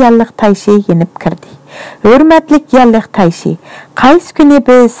degince yəlliq tayşı yenib kirdi. Hörmətlik yəlliq tayşı, qays günü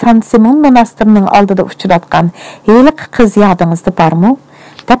biz San Simon monastırının aldıda uçuratqan heylik qız yadınızda barmı?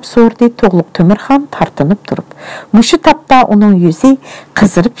 Dep sordu Tughlugh Timur xan tartınıp durup. Muşu tapda onun yüzü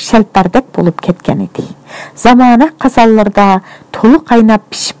kızırıp şelperdek bulup ketken idi. Zamana qazallarda tolu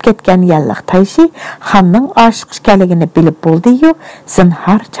qaynap pişip ketken yalliq tayşı xanның aşık işkeligini bilip boldu-yu,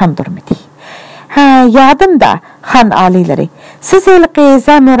 zinhar çandırmadı. Yadımda xan alileri, siz elqi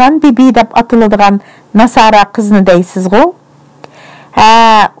Zamuran bibi dep atılıdığan Nasara kızını deysiz go?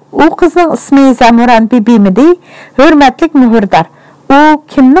 O kızın ismi Zamuran bibi midi? Hürmetlik mühürdar. O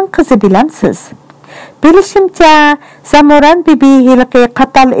kimnin kızı bilensiz? Bilişimce Zamuran bibi hilqi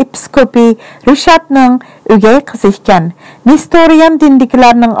qatal episkopi Rüşatның ögey kızı iken, Nestorian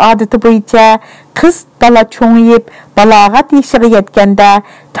dindikilerinin adeti boyunca kız dala çoğuyup balağat yeşiği yetkende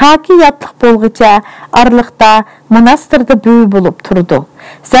taki yatlık bolğıca arlıqda monastırda büyü bulup turdu.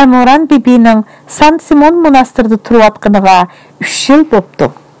 Zamuran bibinin San Simon monastırda turuvatqınıға 3 yıl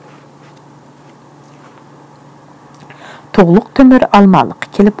boptu. Tughlugh Timur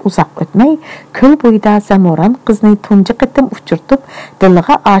almalık kelip uzak ötmey, köl boyda Zamuran kızını tuncu qıtım uçurtup,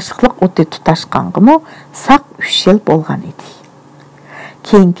 diliga aşıqlıq oti tutaşqanğımı saq 3 yıl bolğan idi.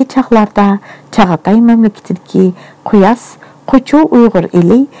 Keyinki çağlarda Çağatay memleketideki Quyas, Qo'chu Uyghur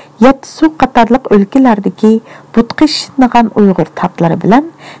eli, Yetsu qatarlıq өлkelerdeki butqı şınıgan Uyghur tatlары bilen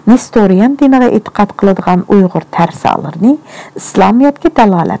Nestorian diniga etiqad qiladigan Uyghur tarsalarını İslamiyatga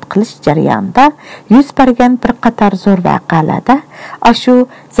dalalat qilish jarayonida yuz bergan bir qator zo'r vaqalarda ashu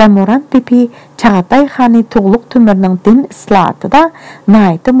Zamuran bibi Çağatay xani Tughlugh Timurning din islohotida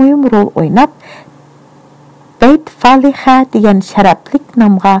nihoyatda muhim rol o'ynab Beyt Faliha degan sharaflik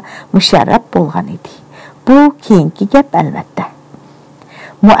nomga musharraf bo'lgan edi. Bu keyingi gap albatta.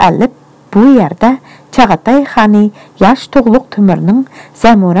 Muallif bu yerda Çağatay xani yosh Tughlugh Timurning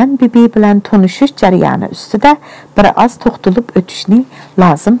Zamuran bibi bilan tanishish jarayoni ustida bir oz to'xtalib o'tishni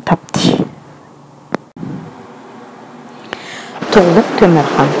lozim topdi. Tughlugh Timur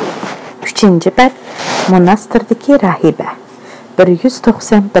xon 3-bet monastirdagi rahiba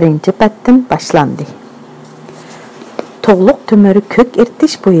 191-betdan boshlanadi. Tughlugh Timur kök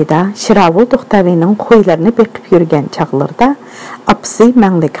irtish boyida Shiravul To'xtavining qo'ylarini beqib yurgan chaqlarda apsi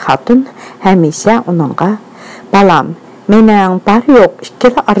Manglik xatun hamisha uningga "Balam, mening bar yo'q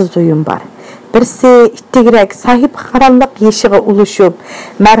ikkala arzuyim bor. Birsi ittigrak sahib qaranliq yeshig'i ulashib,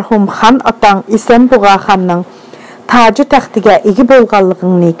 marhum xon otang Esenbug'a xonning toji taxtiga ega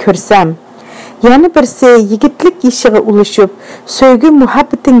bo'lganligingni ko'rsam, yana birsi yigitlik yeshig'i ulashib, so'ygi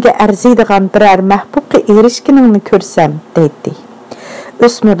muhabbatingga arziydigan biror mahbubga erishganingni ko'rsam", dedi.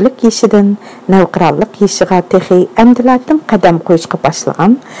 O'smirlik yeshidan navqironlik yeshiga texi amdilatin qadam qo'yishga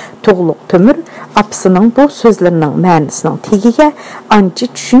boshlagan Tughlugh Timur apsining bu so'zlarining ma'nosining tegiga ancha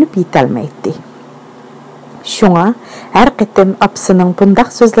tushunib yetolmaydi. Shunga har qitim apsining bundaq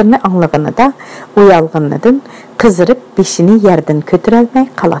so'zlarini anglaganida uyalganidan qizirib beshini yerdan ko'tarolmay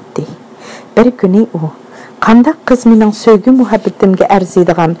qolatdi. Bir kuni u "Qandaq qiz mening so'ygi muhabbatimga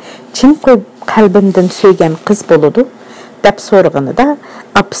arziydigan, chin qo'yib qalbimdan so'ygan qiz bo'ladi?" deb so'raganida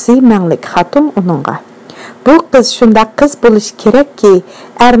apsi Manglik xatun uningga "Bu qiz shunday qiz bo'lishi kerakki,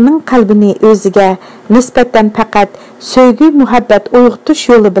 erning qalbini o'ziga nisbatan faqat so'ygi muhabbat uyg'otish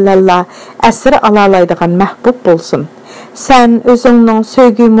yo'li bilanla asir ola oladigan mahbub bo'lsin. Sen o'zingning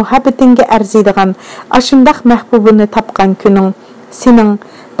so'ygi muhabbatingga arziydigan ashundaq mahbubini topgan kuning sening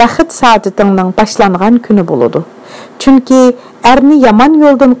baxit saodatingning boshlangan kuni bo'ladi. Chunki erni yomon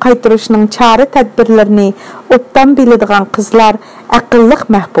yo'ldan qaytarishning chora tadbirlarini obdan biladigan qizlar aqlliq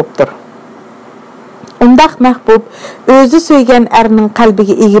mahbubdir. Undaq mahbub o'zi so'ygan erning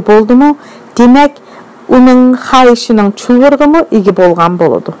qalbiga ega bo'ldimi, demak uning xohishining chulvirg'imi ega bo'lgan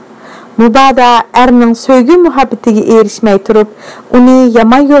bo'ladi. Mubada erning söygü muhabbetiga erişmey turup, uni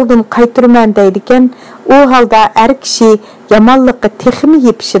yaman yoldan qaytırman deydiken, o halda er kishi yamanlıqqa teximi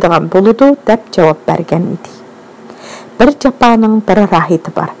yepişidigan boludu, dep cevap bergen idi. Bir japaning bir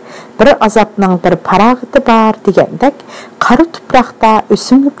rahiti bar, bir azapning bir parag'iti bar degandek, qari tuproqda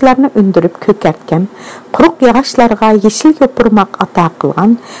o'simliklarni undirib ko'kartgan, quruq yog'ochlarga yeshil yopirmoq ato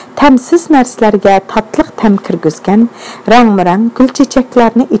qilgan, tamsiz narsalarga tatliq tam kirgizgan, rang-rang gul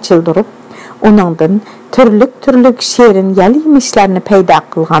chechaklarni ichildirib, uningdan turlik sherin yali-yemishlarni paydo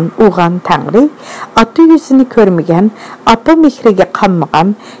qilgan o'g'an tangri, ota yuzini ko'rmagan, ota mehriga qanmagan,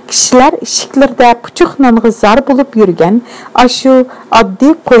 kishilar ishiklarda puchuq nonga zar bo'lib yurgan, ashu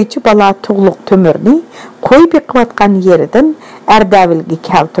oddiy qo'ychi bola Tughlugh Timurni qo'y beqiyotgan yeridan Ardavilga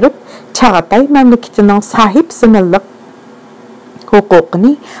keltirib, Chag'atay mamlakatining sahib ziminliq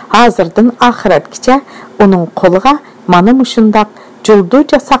huquqini hozirdan oxiratgacha uning qo'liga mana mushundaq juldu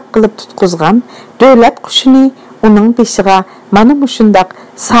jasaq qilib tutqizgan davlat qushini uning beshiga mana mushundaq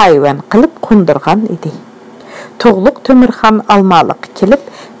sayvan qilib qo'ndirgan edi. Tughlugh Timurxon Almaliqqa kelib,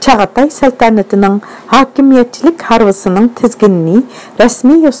 Chag'atay saltanatining hokimiyatchilik harvisining tizginini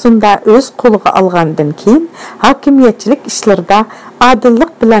rasmiy yo'sinda o'z qo'liga olgandan keyin hokimiyatchilik ishlarida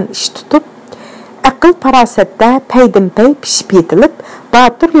odillik bilan ish tutib, aql farosatda paydin-pay pishib yetilib,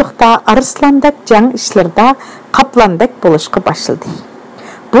 botirlikda arslandek jang ishlarida qoplandek bo'lishga boshladi.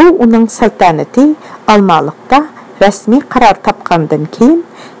 Bu uning saltanati Almaliqda rasmiy qaror topgandan keyin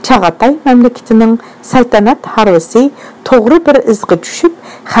Chag'atay mamlakatining saltanat harvisi to'g'ri bir izga tushib,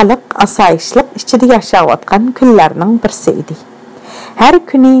 xalq asoyishlik ichida yashayotgan kunlarning birisi edi. Har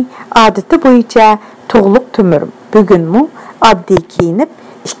kuni odati bo'yicha Tughlugh Timur bugunmi oddiy kiyinib,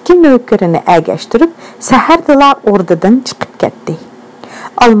 ikki navkarini agashtirib, sahardala o'rdadan chiqib ketdi.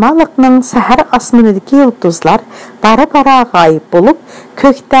 Almaliqning sahar osmonidagi yulduzlar bara-bara g'oyib bo'lib,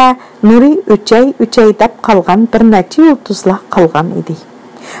 ko'kda nuri o'chay deb qolgan bir necha yulduzlar qolgan edi.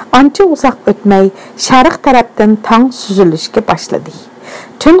 Ancha uzoq o'tmay, sharq tarafdan tong suzilishga boshladi.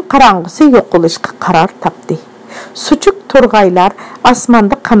 Tun qorong'isi yo'qolishga qaror topdi. Suchuk turg'aylar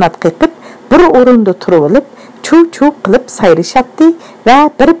osmonda qanot qilib, bir o'rinda turib olib, chuv-chuv qilib sayrashatdi va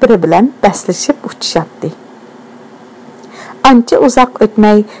bir-biri bilan baslashib uchishatdi. Ancha uzoq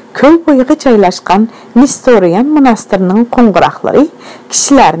o'tmay, ko'l bo'yiga joylashgan Nestorian monastirining qo'ng'iroqlari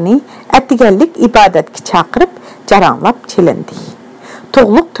kishilarni atiganlik ibodatga chaqirib, jaranglab chelindi.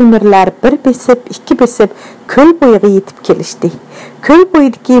 Tughlugh Timurlar bir besib, ikki besib ko'l bo'yiga yetib kelishdi. Ko'l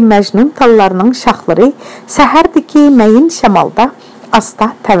bo'yidagi majnun tallarning shoxlari sahardagi mayin shamolda asta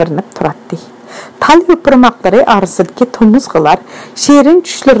tavirnib turadi. Tal yopirmoqlari orasidagi tomuzg'ilar sherin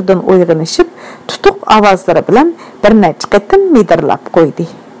tushlardan uyg'onishib, tutuq ovozlari bilan bir necha qatim midirlab qo'ydi.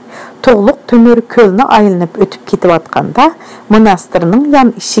 Tughlugh Timur ko'lni aylanib o'tib ketayotganda, monastirning yon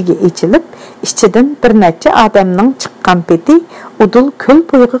eshigi ochilib, ichidan bir necha odamning chiqqan peti udul ko'l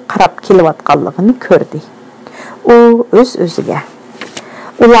bo'yiga qarab kelayotganligini ko'rdi. U o'z-o'ziga: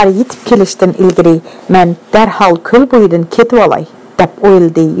 "Ular yetib kelishdan ilgari men darhol ko'l bo'yidan ketib olay" deb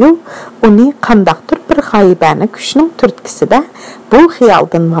o'yladi-yu, uni qandaqdir bir g'oyibona kuchning turtkisida bu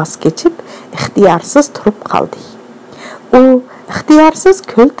xiyoldan voz kechib, ixtiyorsiz turib qoldi. U ixtiyorsiz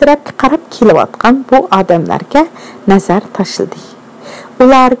ko'l tarafga qarab kelayotgan bu odamlarga nazar tashladi.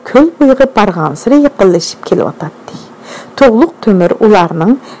 Ular ko'l bo'yiga borgan sari yaqinlashib kelayotdi. Tughlugh Timur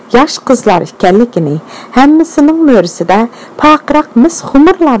ularning yosh qizlar ekanligini, hammasining mo'risida paqroq mis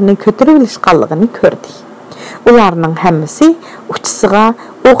xumurlarni ko'tarib olishganligini ko'rdi. Ularning hammasi uchisiga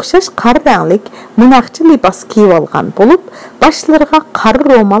o'xshash qora ranglik munaqchi libos kiyib olgan bo'lib, boshlariga qora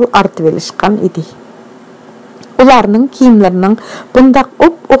ro'mol artib olishgan edi. Ularning kiyimlarining bundaq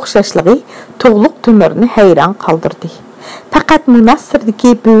o'xshashligi Tughlugh Timurni hayron qoldirdi. Faqat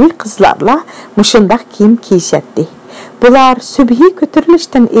munassirdagi büyük qizlarla mushundaq kiyim kiyishadi. Bular subhi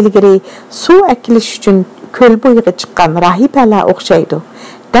ko'tarilishdan ilgari suv akilish uchun ko'l bo'yiga chiqqan rahibalar o'xshaydi,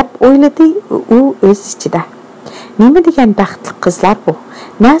 deb o'yladi u o'z ichida. Nima degan baxtli qizlar bu?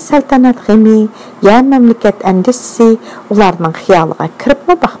 Na saltanat g'ami, ya mamlakat andisi ularning xiyoliga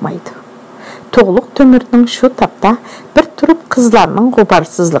kiribmi baxmaydi. Tughlugh Timurning shu tapda bir turib qizlarning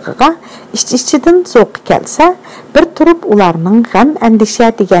g'ubarsizligiga ichidan zo'q kelsa, bir turib ularning g'am andisha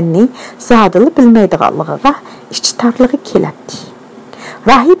deganni zodil bilmaydiganligiga ichi torligi keladi.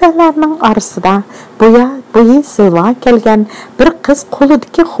 Rahibalarning orasida bo'yi silva kelgan bir qiz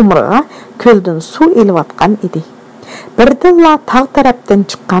qo'lidagi xumurga ko'ldan suv elayotgan edi. Birdilla tog' tarafdan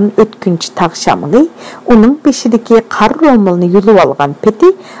chiqqan o'tkinchi tog' shamoli uning beshidagi qor ro'milni yulib olgan peti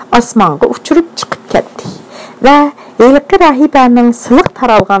osmonga uchirib chiqib ketdi va Елікі рахибаның сылық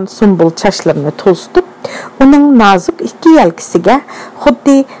таралған сұмбыл чашларını тозытып, оның назық iki елкісіге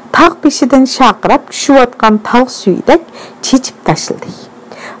xuddi tağ бешіден шақырап düşüvatқан tağ suyidek çechip taşıldı.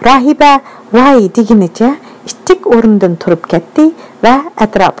 Rahibə vay degenice ittik orundan turib ketdi və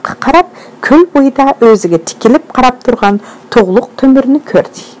ətrafqa qarab, kөл boyda özüge tikilip qarab turgan Tughlugh Timurni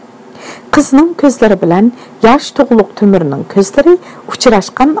gördü. Qızının közleri bilen yaş Tughlugh Timurning közleri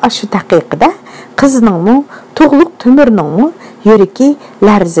uçuraşqan aşı daqiqada qızının Tughlugh Timurning yüreki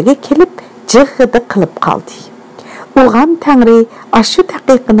larziga kelip jig'idi qilib qaldi. Uğan Tangri aşı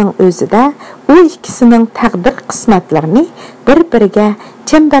daqiqining özüde o ikkisining taqdir qismatlarini bir-biriga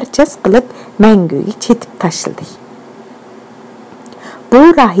çemberçes qilib manguga chetib tashildi. Bu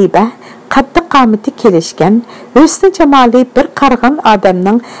rahibə qattiq qamati kelishgan, husni jamoli bir qarg'an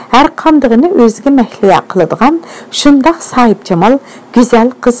odamning har qandig'ini o'ziga mahliya qiladigan shundoq sohibjamal go'zal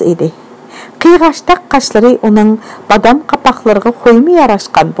qiz edi. Qiyğaştaq qashlari uning badam qapoqlariga qo'ymi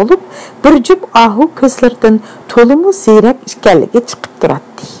yarashgan bo'lib, bir jup ahu ko'zlardan to'limu ziyrak ekanligi chiqib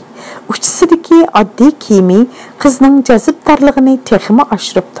turadi. Uchisidagi oddiy kiyimi qizning jazibdorligini texmi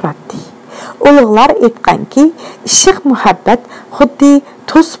oshirib turadi. Ulug'lar aytganki, ishiq muhabbat xuddi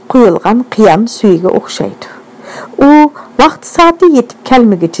to'sib qo'yilgan qiyam suyiga o'xshaydi. U vaqt soati yetib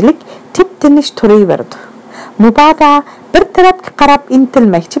kelmagichilik tip-tinish turaverdi. Mubada bir tarafga qarab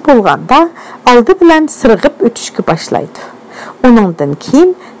intilmoqchi bo'lganda oldi bilan sirg'ib o'tishga boshlaydi. Uningdan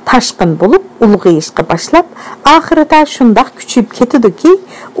keyin tashqin bo'lib ulg'ayishga boshlab, oxirida shundoq kuchayib ketadiki,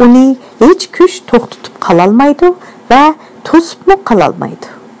 uni hech kuch to'xtatib qololmaydi va to'sibmi qololmaydi.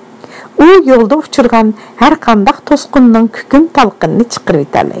 U yo'lda uchirgan har qanday to'sqinning kukun talqinini chiqarib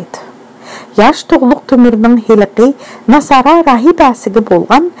etadi. Yaş Tughlugh Timurning heliqi nasara rahibasiga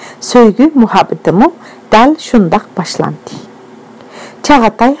bo'lgan so'ygi muhabbetimi dal shundoq boshlandi.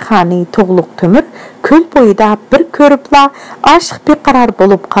 Chag'atay xoni Tughlugh Timur ko'l bo'yida bir ko'ribla oshiq beqaror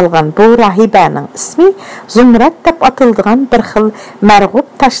bo'lib qolgan bu rahibaning ismi Zumrat deb atiladigan bir xil marg'ub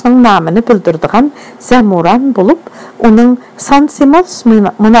tashning nomini bildiradigan Zamuran bo'lib, uning Sansimos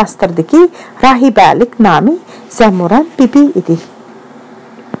monastirdagi rahibalik nomi Zamuran bibi edi.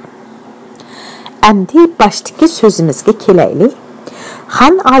 Endi baştaki sözümüzge kelayli.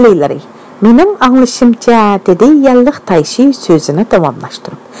 Xan alileri, mening anglashimcha dedi yalliq tayshi sözünü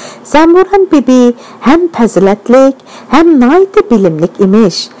davamlashtirib. Zamuran bibi hem fazilatlik, hem naydi bilimlik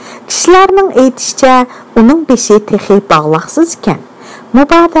emish. Kishilarning aytishicha, uning beshi texi bog'laqsiz ekan.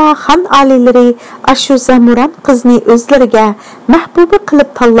 Mubada xan alileri ashu Zamuran qizni o'zlariga mahbuba qilib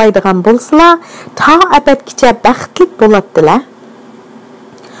tanlaydigan bo'lsalar, ta abadgacha baxtlik bo'ladilar.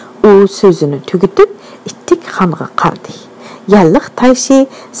 O sözünü tügütüp ittik xanğa qardı. Yalliq tayshi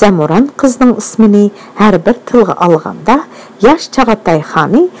Zamuran qizning ismini har bir tilga olganda, yosh Chag'atay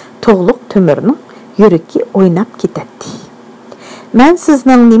xoni Tughlugh Timurning yuragi o'ynab ketadi. Men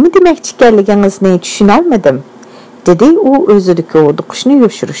sizning nima demoqchi ekanligingizni tushuna olmadim, dedi u o'zidagi o'diqishni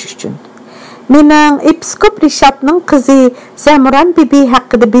yoshirish uchun. Mening episkop Rishapning qizi Zamuran bibi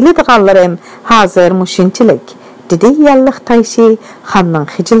haqida biladiganlarim hozir mushunchalik, dedi yalliq tayshi xonning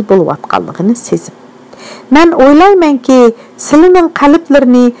xijil bo'layotganligini sezib. Men o'ylaymanki, sizlarning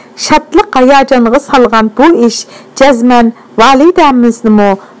qalblarini shodlik hayajonga solgan bu ish jazman validamizni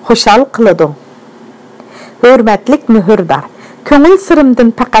xushal qiladi. Hurmatlik muhrdar, ko'ngil sirimdan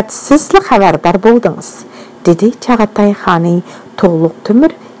faqat sizli xabardor bo'ldingiz, dedi Chag'atay xoni Tughlugh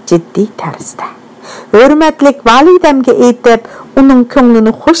Timur jiddiy tarzda. Hurmatlik validamga aytib, uning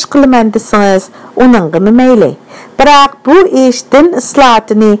ko'nglini xush qilaman desangiz, uningga mayli. Biroq bu ish din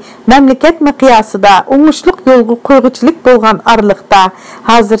islohotini mamlakat miqyosida o'ngishliq yo'lga qo'yg'ichilik bo'lgan oraliqda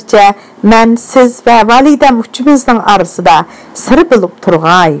hozircha men siz va validam uchimizning orasida sir bo'lib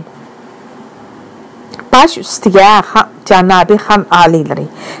turg'ay. Baş ustiga janobi xon oliylari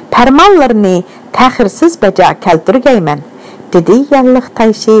farmonlarini ta'xirsiz bajo keltirgayman, dedi yalliq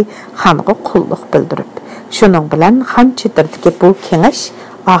tayshi xonga qulluq bildirib. Shuning bilan xon chetirdagi bu kengash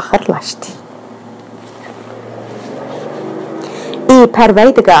oxirlashdi. Ey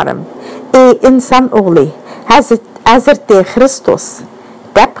parvardigorim, ey inson o'g'li, Hazrati Kristus,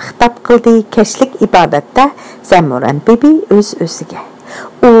 deb xitob qildi kashlik ibodatda Zamuran bibi o'z-o'ziga.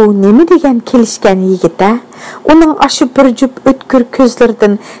 U nima degan kelishgan yigita, uning ashu bir jup o'tkir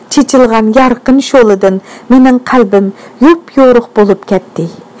ko'zlaridan chechilgan yorqin sho'lidan mening qalbim yo'p-yo'riq bo'lib ketdi.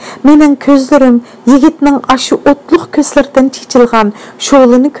 Mening ko'zlarim yigitning ashu o'tliq ko'zlaridan chechilgan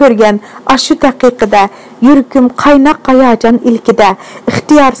sho'lini ko'rgan ashu daqiqada yuragim qaynoq hayajon ilkida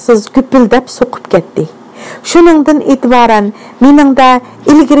ixtiyorsiz gupildab so'qib ketdi. Shuningdan e'tiboran meningda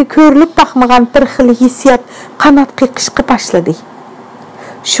ilgari ko'rilib baxmagan bir xil hissiyat qanot qiqishga boshladi.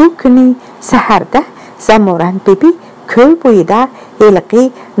 Shu kuni saharda Zamuran bibi ko'l bo'yida heliqi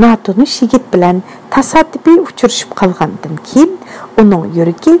natunish yigit bilan tasaddifiy uchrashib qolgandan keyin uning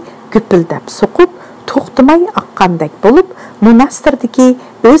yuragi gupildab so'qib to'xtamay oqqandek bo'lib monastirdagi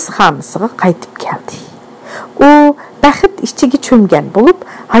o'z xonasiga qaytib keldi. U baxit ichiga cho'mgan bo'lib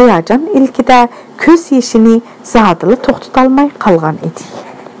hayajon ilkida ko'z yoshini zodili to'xtatolmay qolgan edi.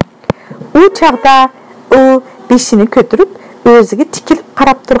 U chog'da u beshini ko'tarib o'ziga tikilib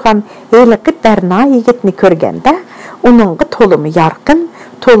qarab turgan heliqi darna yigitni ko'rganda uningga to'limi yorqin,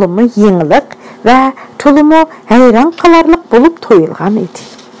 to'limi yengiliq va to'limi hayron qolarliq bo'lib to'yilgan edi.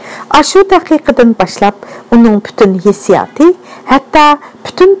 Ashu daqiqadan boshlab uning butun hissiyoti, hatto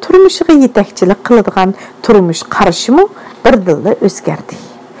butun turmushiga yetakchilik qiladigan turmush qarashimi birdilla o'zgardi.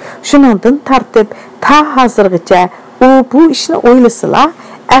 Shuningdan tortib ta hozirgacha u bu ishni o'ylasila,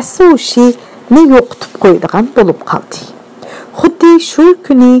 asli o'shini yo'qotib qo'ydigan bo'lib qoldi. Xuddi shu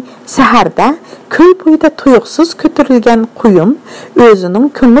kuni saharda ko'l bo'yida tuyuqsiz ko'tarilgan quyun o'zining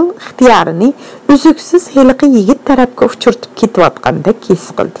ko'ngil ixtiyorini uzuksiz heliqi yigit tarafga uchirtib ketayotgandek his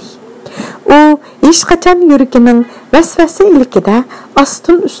qildi. U hech qachon yuragining vasvasa ilkida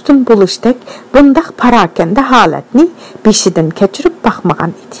ostin-ustin bo'lishdek bundaq parakanda holatni beshidan kechirib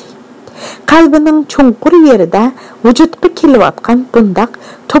baxmagan edi. Qalbining chunqur yerida vujudga kelayotgan bundaq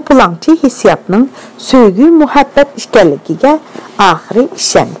to'polonchi hissiyotning sevgi muhabbat ekanligiga oxiri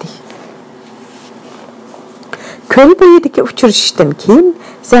ishondi. Ko'l bo'yidagi uchrashishdan keyin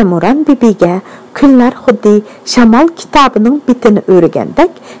Zamoran bibiga kunlar xuddi shamol kitobining bitini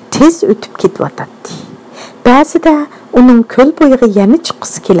o'rgandek tez o'tib ketyotdi. Ba'zida uning ko'l bo'yiga yana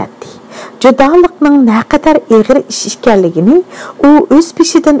chiqqisi keladi. Judolikning naqadar og'ir ish ekanligini u o'z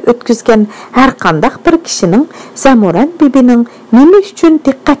peshidan o'tkazgan har qanday bir kishining Zamoran bibining nima uchun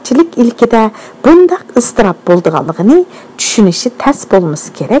diqqatchilik ilkida bundaq iztirob bo'lganligini tushunishi tas bo'lmasa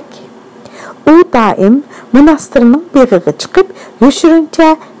kerak. U doim monastirning beg'iga chiqib, yoshirincha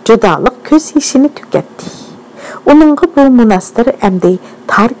judolik ko'z yashini tugatdi. Uningga bu monastir endi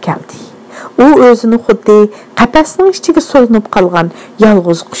tar keldi. U o'zini xuddi qafasning ichiga so'linib qolgan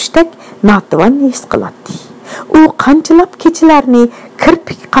yolg'iz qushdek notvan his qiladi. U qanchilab kechalarni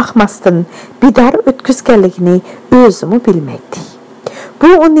kirpik qaqmasdan bidor o'tkazganligini o'zimi bilmaydi.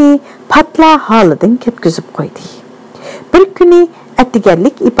 Bu uni patla holidan ketkizib qo'ydi. Bir kuni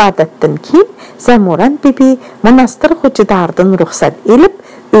atiganlik ibodatdan keyin Zamoran bibi monastir xo'jadoridan ruxsat elib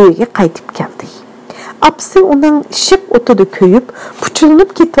uyiga qaytib keldi. Apsi uning shiq o'tida ko'yib, puchilib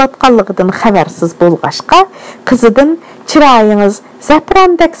ketayotganligidan xabarsiz bo'lg'ashqa, qizidan chiroyingiz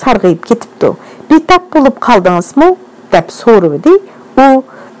zaprandek sarg'ayib ketibdi. Betap bo'lib qoldingizmi? deb so'radi. U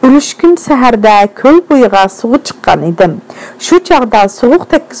Ulushkun saharda ko'l bo'yiga suv chiqqan edim. Shu chog'da suv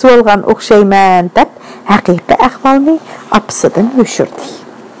tekkizib olgan o'xshayman deb haqiqiy ahvolni apsidan yoshirdi.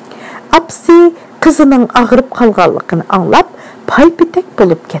 Apsi qizining og'rib qolganligini anglab, paypitek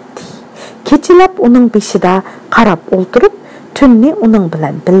bo'lib ketdi. Kechalab uning beshida qarab o'ltirib, tunni uning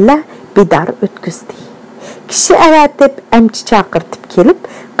bilan billa bidar o'tkazdi. Kishi avatib amchi chaqirtib kelib,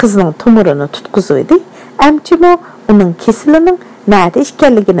 qizning Timurini tutqizdi. Amchimi uning kesilining nada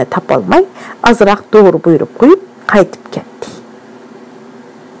ekanligini topolmay, azroq doğru buyurib qo'yib qaytib ketdi.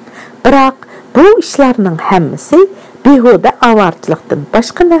 Biroq bu ishlarning hammasi behuda avarchilikdan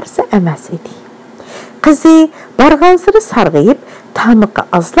boshqa narsa emas edi. Qizi borgansiri sarg'ayib, tamiqi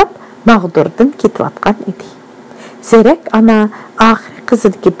azlab mag'durdan ketayotgan edi. Zerak ana oxiri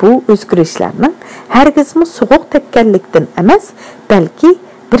qizidagi bu o'zgarishlarning hargizmi so'g'uq tekkanlikdan emas, balki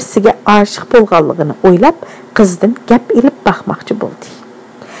birsiga oshiq bo'lganligini o'ylab, qizdan gap ilib baxmoqchi bo'ldi.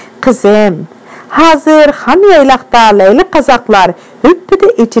 Qizim, hozir xon yaylaqda layli qazoqlar hüppida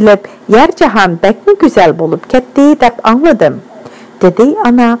echilib, yer jahon bakmi go'zal bo'lib ketdi deb angladim, dedi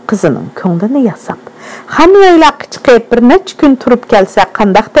ana qizining ko'nglini yasab. Xon yaylaqqa chiqib bir necha kun turib kelsa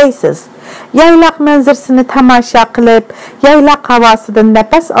qanday deysiz? Yaylaq manzarasini tomosha qilib, yaylaq havosidan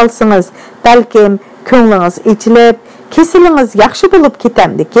nafas olsangiz, balkim ko'nglingiz echilib, kesilingiz yaxshi bo'lib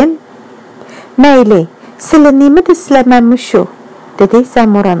ketamdikin. Mayli, sizlar nima desizlarmi shu? dedi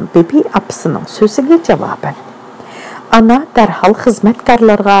Zamoran bibi apsining so'ziga javoban. Ana darhol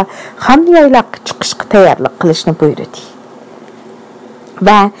xizmatkorlarga xon yaylaqqa chiqishga tayyorlik qilishni buyurdi.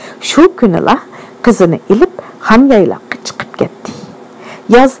 Va shu kunila qizini ilib xon yaylaqqa chiqib ketdi.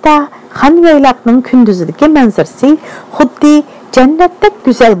 Yozda xon yaylaqning kunduzidagi manzarasi xuddi jannatdek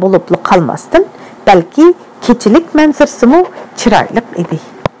go'zal bo'lib qolmasdan, balki kechilik manzarasimi chiroyli edi.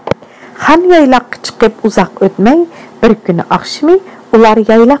 Xon yaylaqqa chiqib uzoq o'tmay, bir kuni oqshimi ular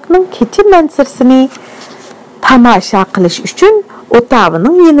yaylaqning kechi manzarasini tomosha qilish uchun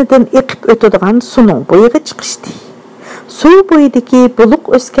o'tavining yenidan eqib o'tadigan suvning bo'yiga chiqishdi. Suv boyidagi buluq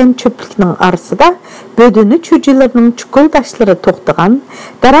o'sgan cho'plikning arasida bödünü cho'jilarning chuquldaşlari to'xtagan,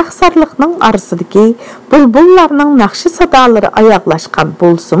 daraxtzorlikning arasidagi bulbullarning naqshi sadolari oyoqlashgan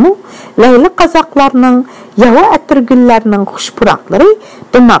bo'lsa-mu, layli qazoqlarning, yava atirgullarning xushpuroqlari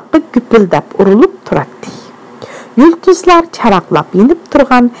dimoqqa gupildab urilib turadi. Yulduzlar charaqlab yinib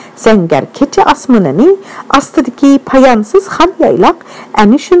turgan zangar kecha osmonini ostidagi payansiz xon yaylaq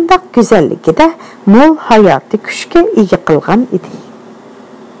ana shundoq go'zalligida mo'l hayoti kuchga ega qilgan edi.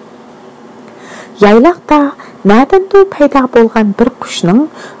 Yaylaqda nadandu paydo bo'lgan bir qushning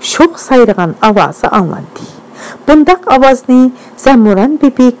sho'x sayragan ovozi anglandi. Bundaq ovozni Zamuran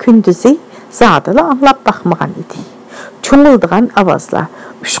bibi kunduzi zodila anglab baxmagan edi. Cho'ngildigan ovozlar,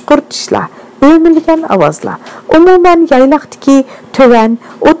 ushqurtishlar, o'milgan ovozlar, umuman yaylaqdagi to'van,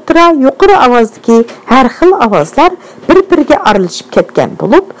 o'tira, yuqori ovozdagi har xil ovozlar bir-biriga aralashib ketgan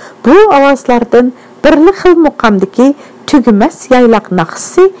bo'lib, bu ovozlardan birli xil muqamdagi tugumas yaylaq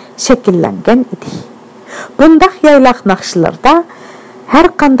naqshi shakllangan edi. Bundaq yaylaq naqshlarda har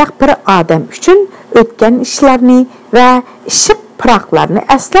qanday bir odam uchun o'tgan ishlarni va ishiq piroqlarni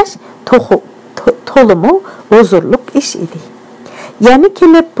aslash to'limi huzurliq ish edi. Yani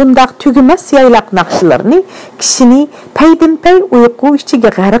kelib bundaq tugumas yaylaq naqshlarini kishini paydinpay uyqu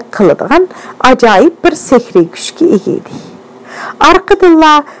ichiga g'arq qiladigan ajoyib bir sehriy kuchga ega edi.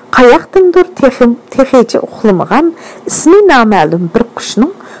 Arqadilla qayoqdandir texicha uxlamagan ismi noma'lum bir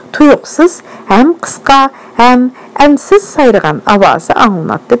qushning tuyuqsiz ham qisqa ham ansiz sayrag'an ovozi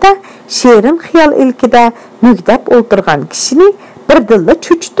anglanadi-da, she'rin xiyol ilkida mugdab o'tirgan kishini birdilla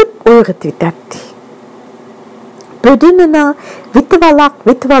cho'chitib uyg'otib yetadi. Bödününü vitvalaq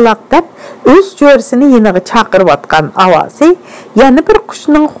deb öz jo'risini yeniga chaqirayotgan ovozi yana bir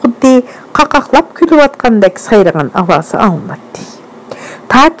qushning xuddi qaqaqlab kulayotgandek sayragan ovozi angladi.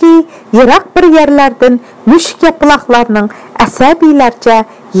 Taki yiroq bir yerlardan mushuk yapaloqlarning asabiylarcha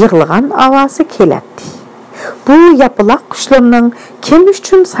yig'ilgan ovozi keladi. Bu yapaloq qushlarning kim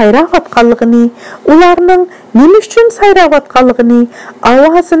uchun sayrayotganligini, ularning nima uchun sayrayotganligini,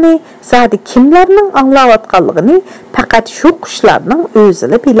 ovozini zodi kimlarning anglayotganligini faqat shu qushlarning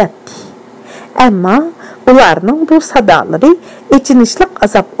o'zi biladi. Ammo ularning bu sadolari ichinishli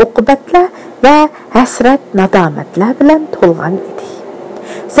azob uqubatlar va hasrat nadomatlar bilan to'lgan edi.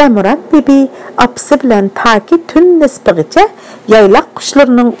 Zamuran bibi apsi bilan taki tun nisbigacha yaylaq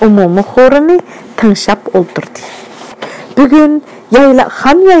qushlarning umumiy xo'rini tinglab o'ltirdi. Bugun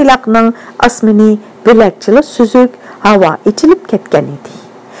xon yaylaqning osmoni bo'lakchili suzuk havo ichilib ketgan edi.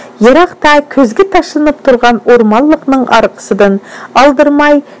 Yiroqda ko'zga tashlanib turgan o'rmonlikning orqasidan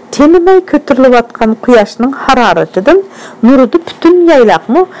aldirmay, tinmay ko'tarilayotgan quyoshning haroratidan nurida butun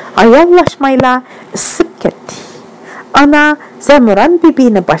yaylaqmi ayonlashmayla isib ketdi. Ana Zamuran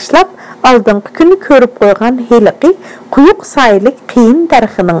bibini boshlab oldingi kuni ko'rib qo'ygan heliqi quyuq soylik qiyin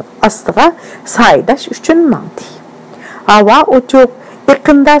darxining ostiga soydash uchun mangdi. Havo ochiq,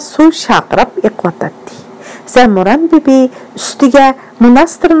 yaqinda suv shaqirab eqvatadi. Zamuran bibi ustiga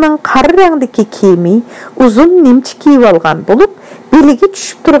monastirning qora rangdagi kiyimi, uzun nimchi kiyib olgan bo'lib, beliga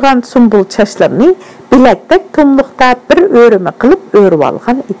tushib turgan sumbul chochlarini bilakdak tumliqda bir o'rimi qilib o'rib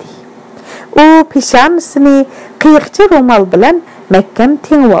olgan edi. U peshonisini qiyiqcha ro'mol bilan mahkam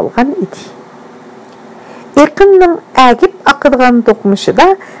tengib olgan edi. Yaqinning agib aqadigan do'qmishida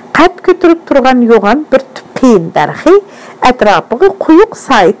qad ko'tarib turgan yo'g'on bir tup qiyin darxi atrofiga quyuq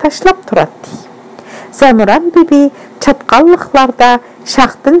soy tashlab turadi. Zamuran bibi chatqalliqlarda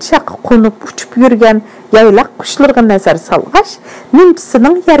shaqdan shaqqa qo'nib uchib yurgan yaylaq qushlarga nazar solg'ach,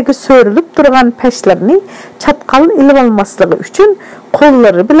 nimchisining yerga so'rilib turgan pashlarini chatqal ilib olmasligi uchun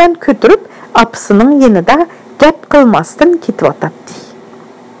qo'llari bilan ko'tarib apisining yonida gap qilmasdan ketyotadi.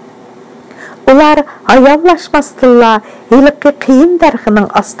 Ular ayonlashmasdilla heliqi qiyin darxining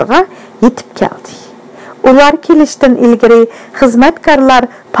ostiga yetib keldi. Ular kelishdan ilgari xizmatkorlar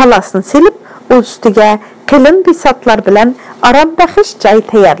palasni silib, ustiga qilin bisotlar bilan arambaxish joy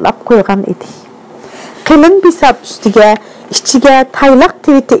tayyorlab qo'ygan edi. Qilin bisot ustiga ichiga tayloq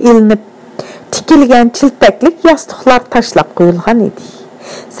tiviti ilinib tikilgan chilpaklik yostiqlar tashlab qo'yilgan edi.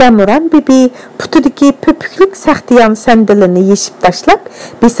 Zamuran bibi putidagi popuklik saxtiyon sandalini yeshib tashlab,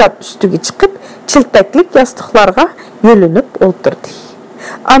 bisot ustiga chiqib, chilpaklik yostiqlarga yo'linib o'ltirdi.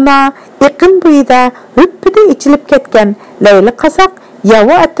 Ana yaqin bo'yida hüppida ichilib ketgan layli qazoq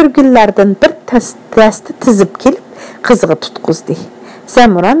yava atirgullardan bir dasti tizib kelib qizg'i tutqizdi.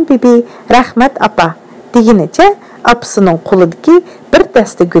 Zamuran bibi rahmat apa deginicha apisining qo'lidagi bir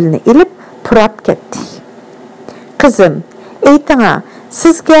dasta gulni ilib purab ketdi. Qizim, aytinga,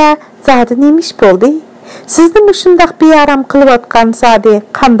 sizga zodi nemish bo'ldi? Sizni mushundaq bearam qilayotgan zodi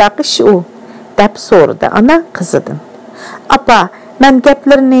qandaq ish u? Deb so'radi ana qizidan. Apa, mən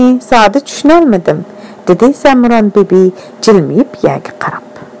gəplərini zadı düşünəlmədim, dedi Zəmuran bibi cilməyib yəqi qarab.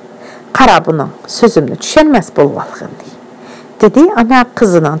 Qara bunun sözümünü düşənməz bolğalığını, dedi ana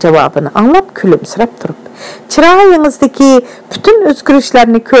kızının cevabını anlap külümsürəb durub. Çırağınızdaki bütün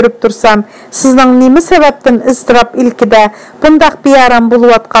özgürüşlerini körüp dursam, sizden nemi sebepten ızdırap ilkide bundaq bir yaram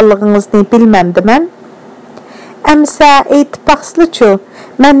buluvatqallığınızını bilmemdi mən? Əmsə, eytib baxsılıçu,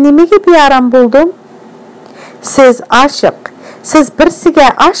 mən nemigi bir yaram buldum? Siz aşıq, siz birsiga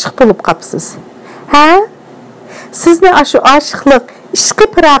aşıq bulup qapsız. Hə? Sizni aşı aşıqlıq, işqi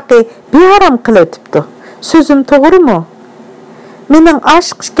pıraqı bir yaram qıl ötübdü. Sözüm doğru mu? Menin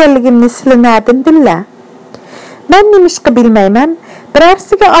aşıq işgəlligimni sili nədin billə? Mən nemişqi bilməyəm,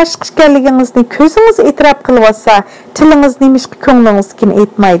 birərsiga aşıq işgəlliginizni közünüz etiraf qılıvatsa, tiliniz nemişqi köңlünüz kim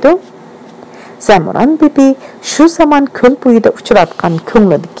etmaydı? Zəmuran bibi şu zaman köl boyuda uçuratqan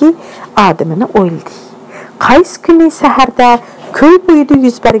köңlüdeki adamını oyladı. Qays günü səhərdə köl boyuda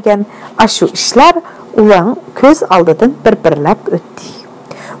yüz bərgən aşı işlər ulan köz aldıdan bir-birləb ötdü.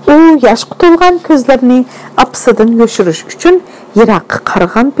 O yaş qutulğan közlərini apsıdan yoşuruş üçün yiraqı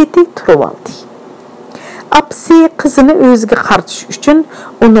qarğan beti turub aldı. Apsi kızını özgə qartış üçün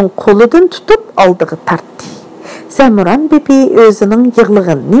onun qoludan tutup aldığı tartdı. Zəmuran bibi özünün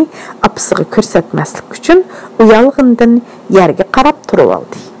yığlığını apsığı körsətməslik üçün uyalğından yerge qarab turub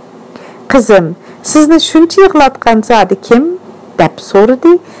aldı. Kızım, sizni şunca yığlatqan zadı kim? Dəb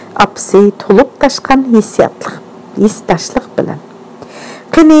sorudu, apsi tolup taşqan hissiyatlıq bilən.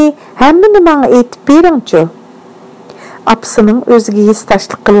 Qini, həmmini mənə etib beriңçü. Apsının özgə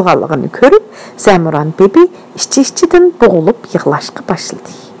histaşlıq qılğalığını körüp, Zəmuran bibi işçi-işçiden boğulup yığlaşqı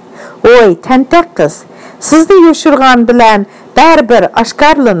başladı. Oy, tənтək qız, sizni yoşurğan bilən bər-bir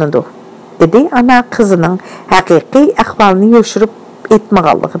aşkarlanıdı, dedi ana kızının həqiqi əhvalını yoşurup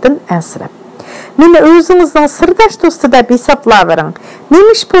etməğallığıdan ənsirəb. Meni özünüzdən sırdaş dostu da hesablaverin,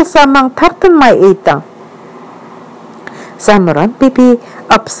 nemiş bolsa mən tartınmay eydin. Zəmuran bibi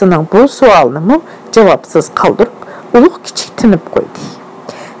apsının bu sualını mı cevapsız kaldırıp, uluq kiçik tinib qoydu.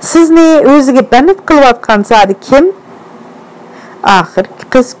 Sizni özüge bənit qılıvatqan zadı kim? Ahir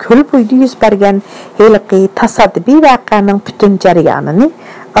kız köl boyda yüz bərgən heliqi tasaddibi vəqanın bütün cəryanını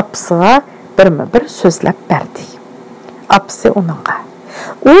apsığa bir sözləb bərdi. Apsı onunğa.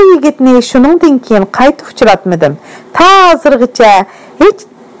 O yigitni şunundan keyin qaytı uçuratmadım. Ta hazırgıça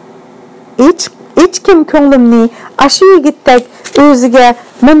hiç kim köңlümni aşı yigitdek özüge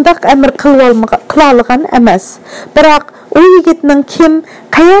mundaq əmir qılalığan emas. Biroq o yigitning kim,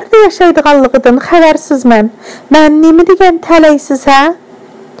 qayerda yaşaydiganligidan xabarsizman. Men nima degan talaysiz ha?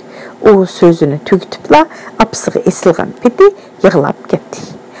 O sözünü tügütüpla apsığı esilgan peti yığılab ketdi.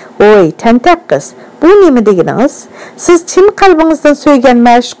 Oy, tənтək qız, bu nima degininiz? Siz chin qalbingizdan söygen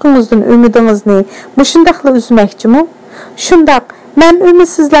məşuqinizdan ümidinizni muşundaqla üzməkçimi? Şundaq, men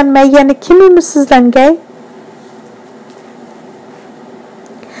ümidsizlənməy, yəni kim ümidsizləngəy?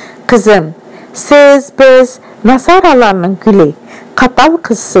 Kızım, siz, biz, nasaralarının gülü, qatal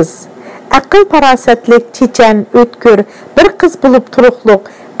kızsız, aqıl parasetlik, çiçen, ötkür, bir kız bulup Tughlugh,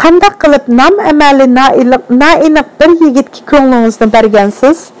 qandaq qılıb nam əməli nainiq bir yigit ki köңlünüzni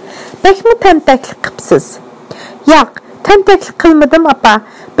bərgənsiz, bəkmi tənтəklik qıpsız. Yoq, təntəklik qılmadım apa,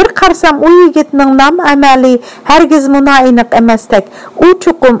 bir qarsam o yigitning nam əməli hərgiz nainiq emasdak, o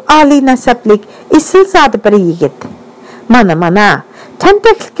çoxum ali nəsəblik, isil zadı bir yigit. Mana,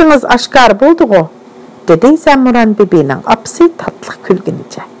 təntəklikiniz aşkar boldu, dedi Zəmuran bibinin apsi tatlıq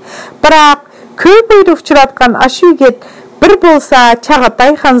külgünicə. Biroq, köy boyda uçuratqan aşı yigit bir bolsa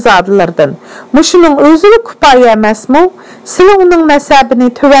Çağatay xanzadılardan. Muşunun özünü kupaya emasmı? Sili onun nəsəbini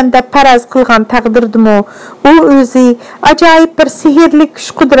tövəndə pəraz qılğan təqdirdimi? O özü acayip bir sihirli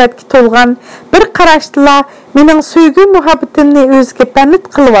güç qudretki tolğan bir qaraşdıla mening söygü muhabbetimni özgə bənit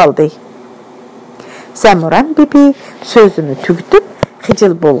qılıb aldı. Zəmuran bibi sözünü tügütüp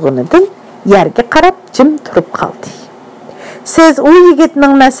xicil bolğunudun yerge qarab cim turup qaldı. Siz o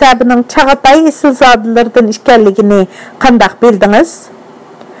yigitning nəsəbinin Çağatay isilzadılardan işkənligini qandaq bildiniz?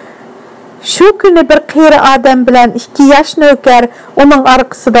 Şu günü bir qeyri adam bilen 2 yaş nöker onun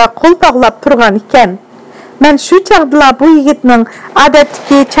arqısida qol bağlap turgan iken. Men şu çağdıla bu yigitning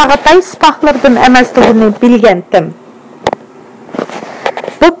adatki Çağatay sipahlardan emasligini bilgendim.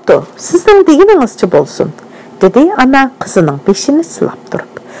 Boptu, sizin deginingizçi bolsun, dedi ana kızının beşini sılap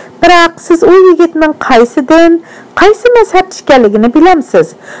durup. Biroq siz o yigitning qaysi mazhab ishkanligini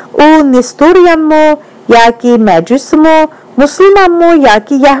bilamsiz? O Nestoriyanmi yoki Majusmi, musulmonmi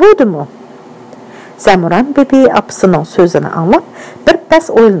yoki yahudimi? Zəmuran bibi apsının sözünü anlap bir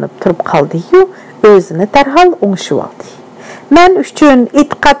bəs o'ylanib turib qoldi-yu, o'zini darhol o'ngishib oldi. Men üçün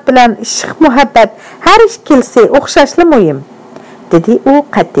etiqat bilan ishq muhabbat har ikkilisi o'xshashli muhim, dedi u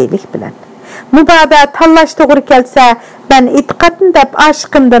qat'iylik bilan. Mubada tanlash to'g'ri kelsa, men etiqatni deb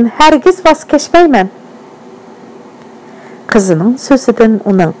aşkımdan hargiz voz kechmayman. Qizining so'zidan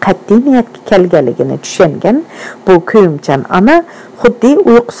uning qat'iy niyatga kelganligini tushungan bu kuyimchan ana xuddi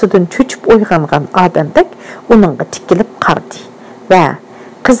uyqusidan cho'chib uyg'ongan odamdek uningga tikilib qaradi va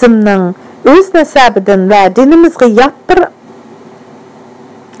qizimning o'z nasabidan va dinimizga yot bir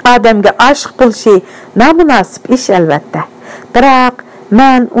odamga oshiq bo'lishi namunasib ish albatta. Biroq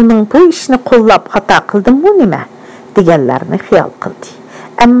men uning bu ishni qo'llab xato qildimmi nima deganlarni xiyol qildi.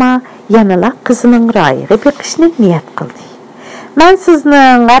 Ammo yanala qizining royiga beqishni niyat qildi. Men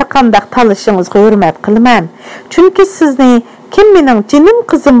sizning har qanday tanlashingizga hurmat qilaman, chunki sizni kim mening jinim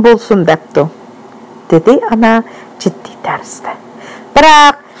qizim bo'lsin debdi, dedi ana jiddiy tarzda.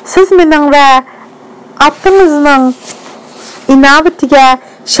 Biroq siz mening va otingizning inovatiga,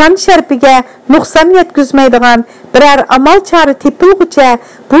 shon sharpiga nuqson yetkazmaydigan biror amal chora tepilguncha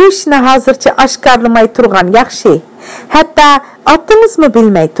bu ishni hozircha oshkorlamay turgan yaxshi. Hatto otingizmi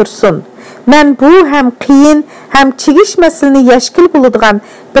bilmay tursin. Men bu ham qiyin, ham chigish masalani yashkil bo'ladigan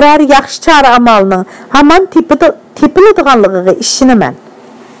biror yaxshi chora amalning hamon tepiladiganligiga ishonaman.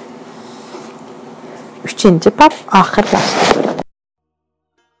 3-bob oxirlashdi.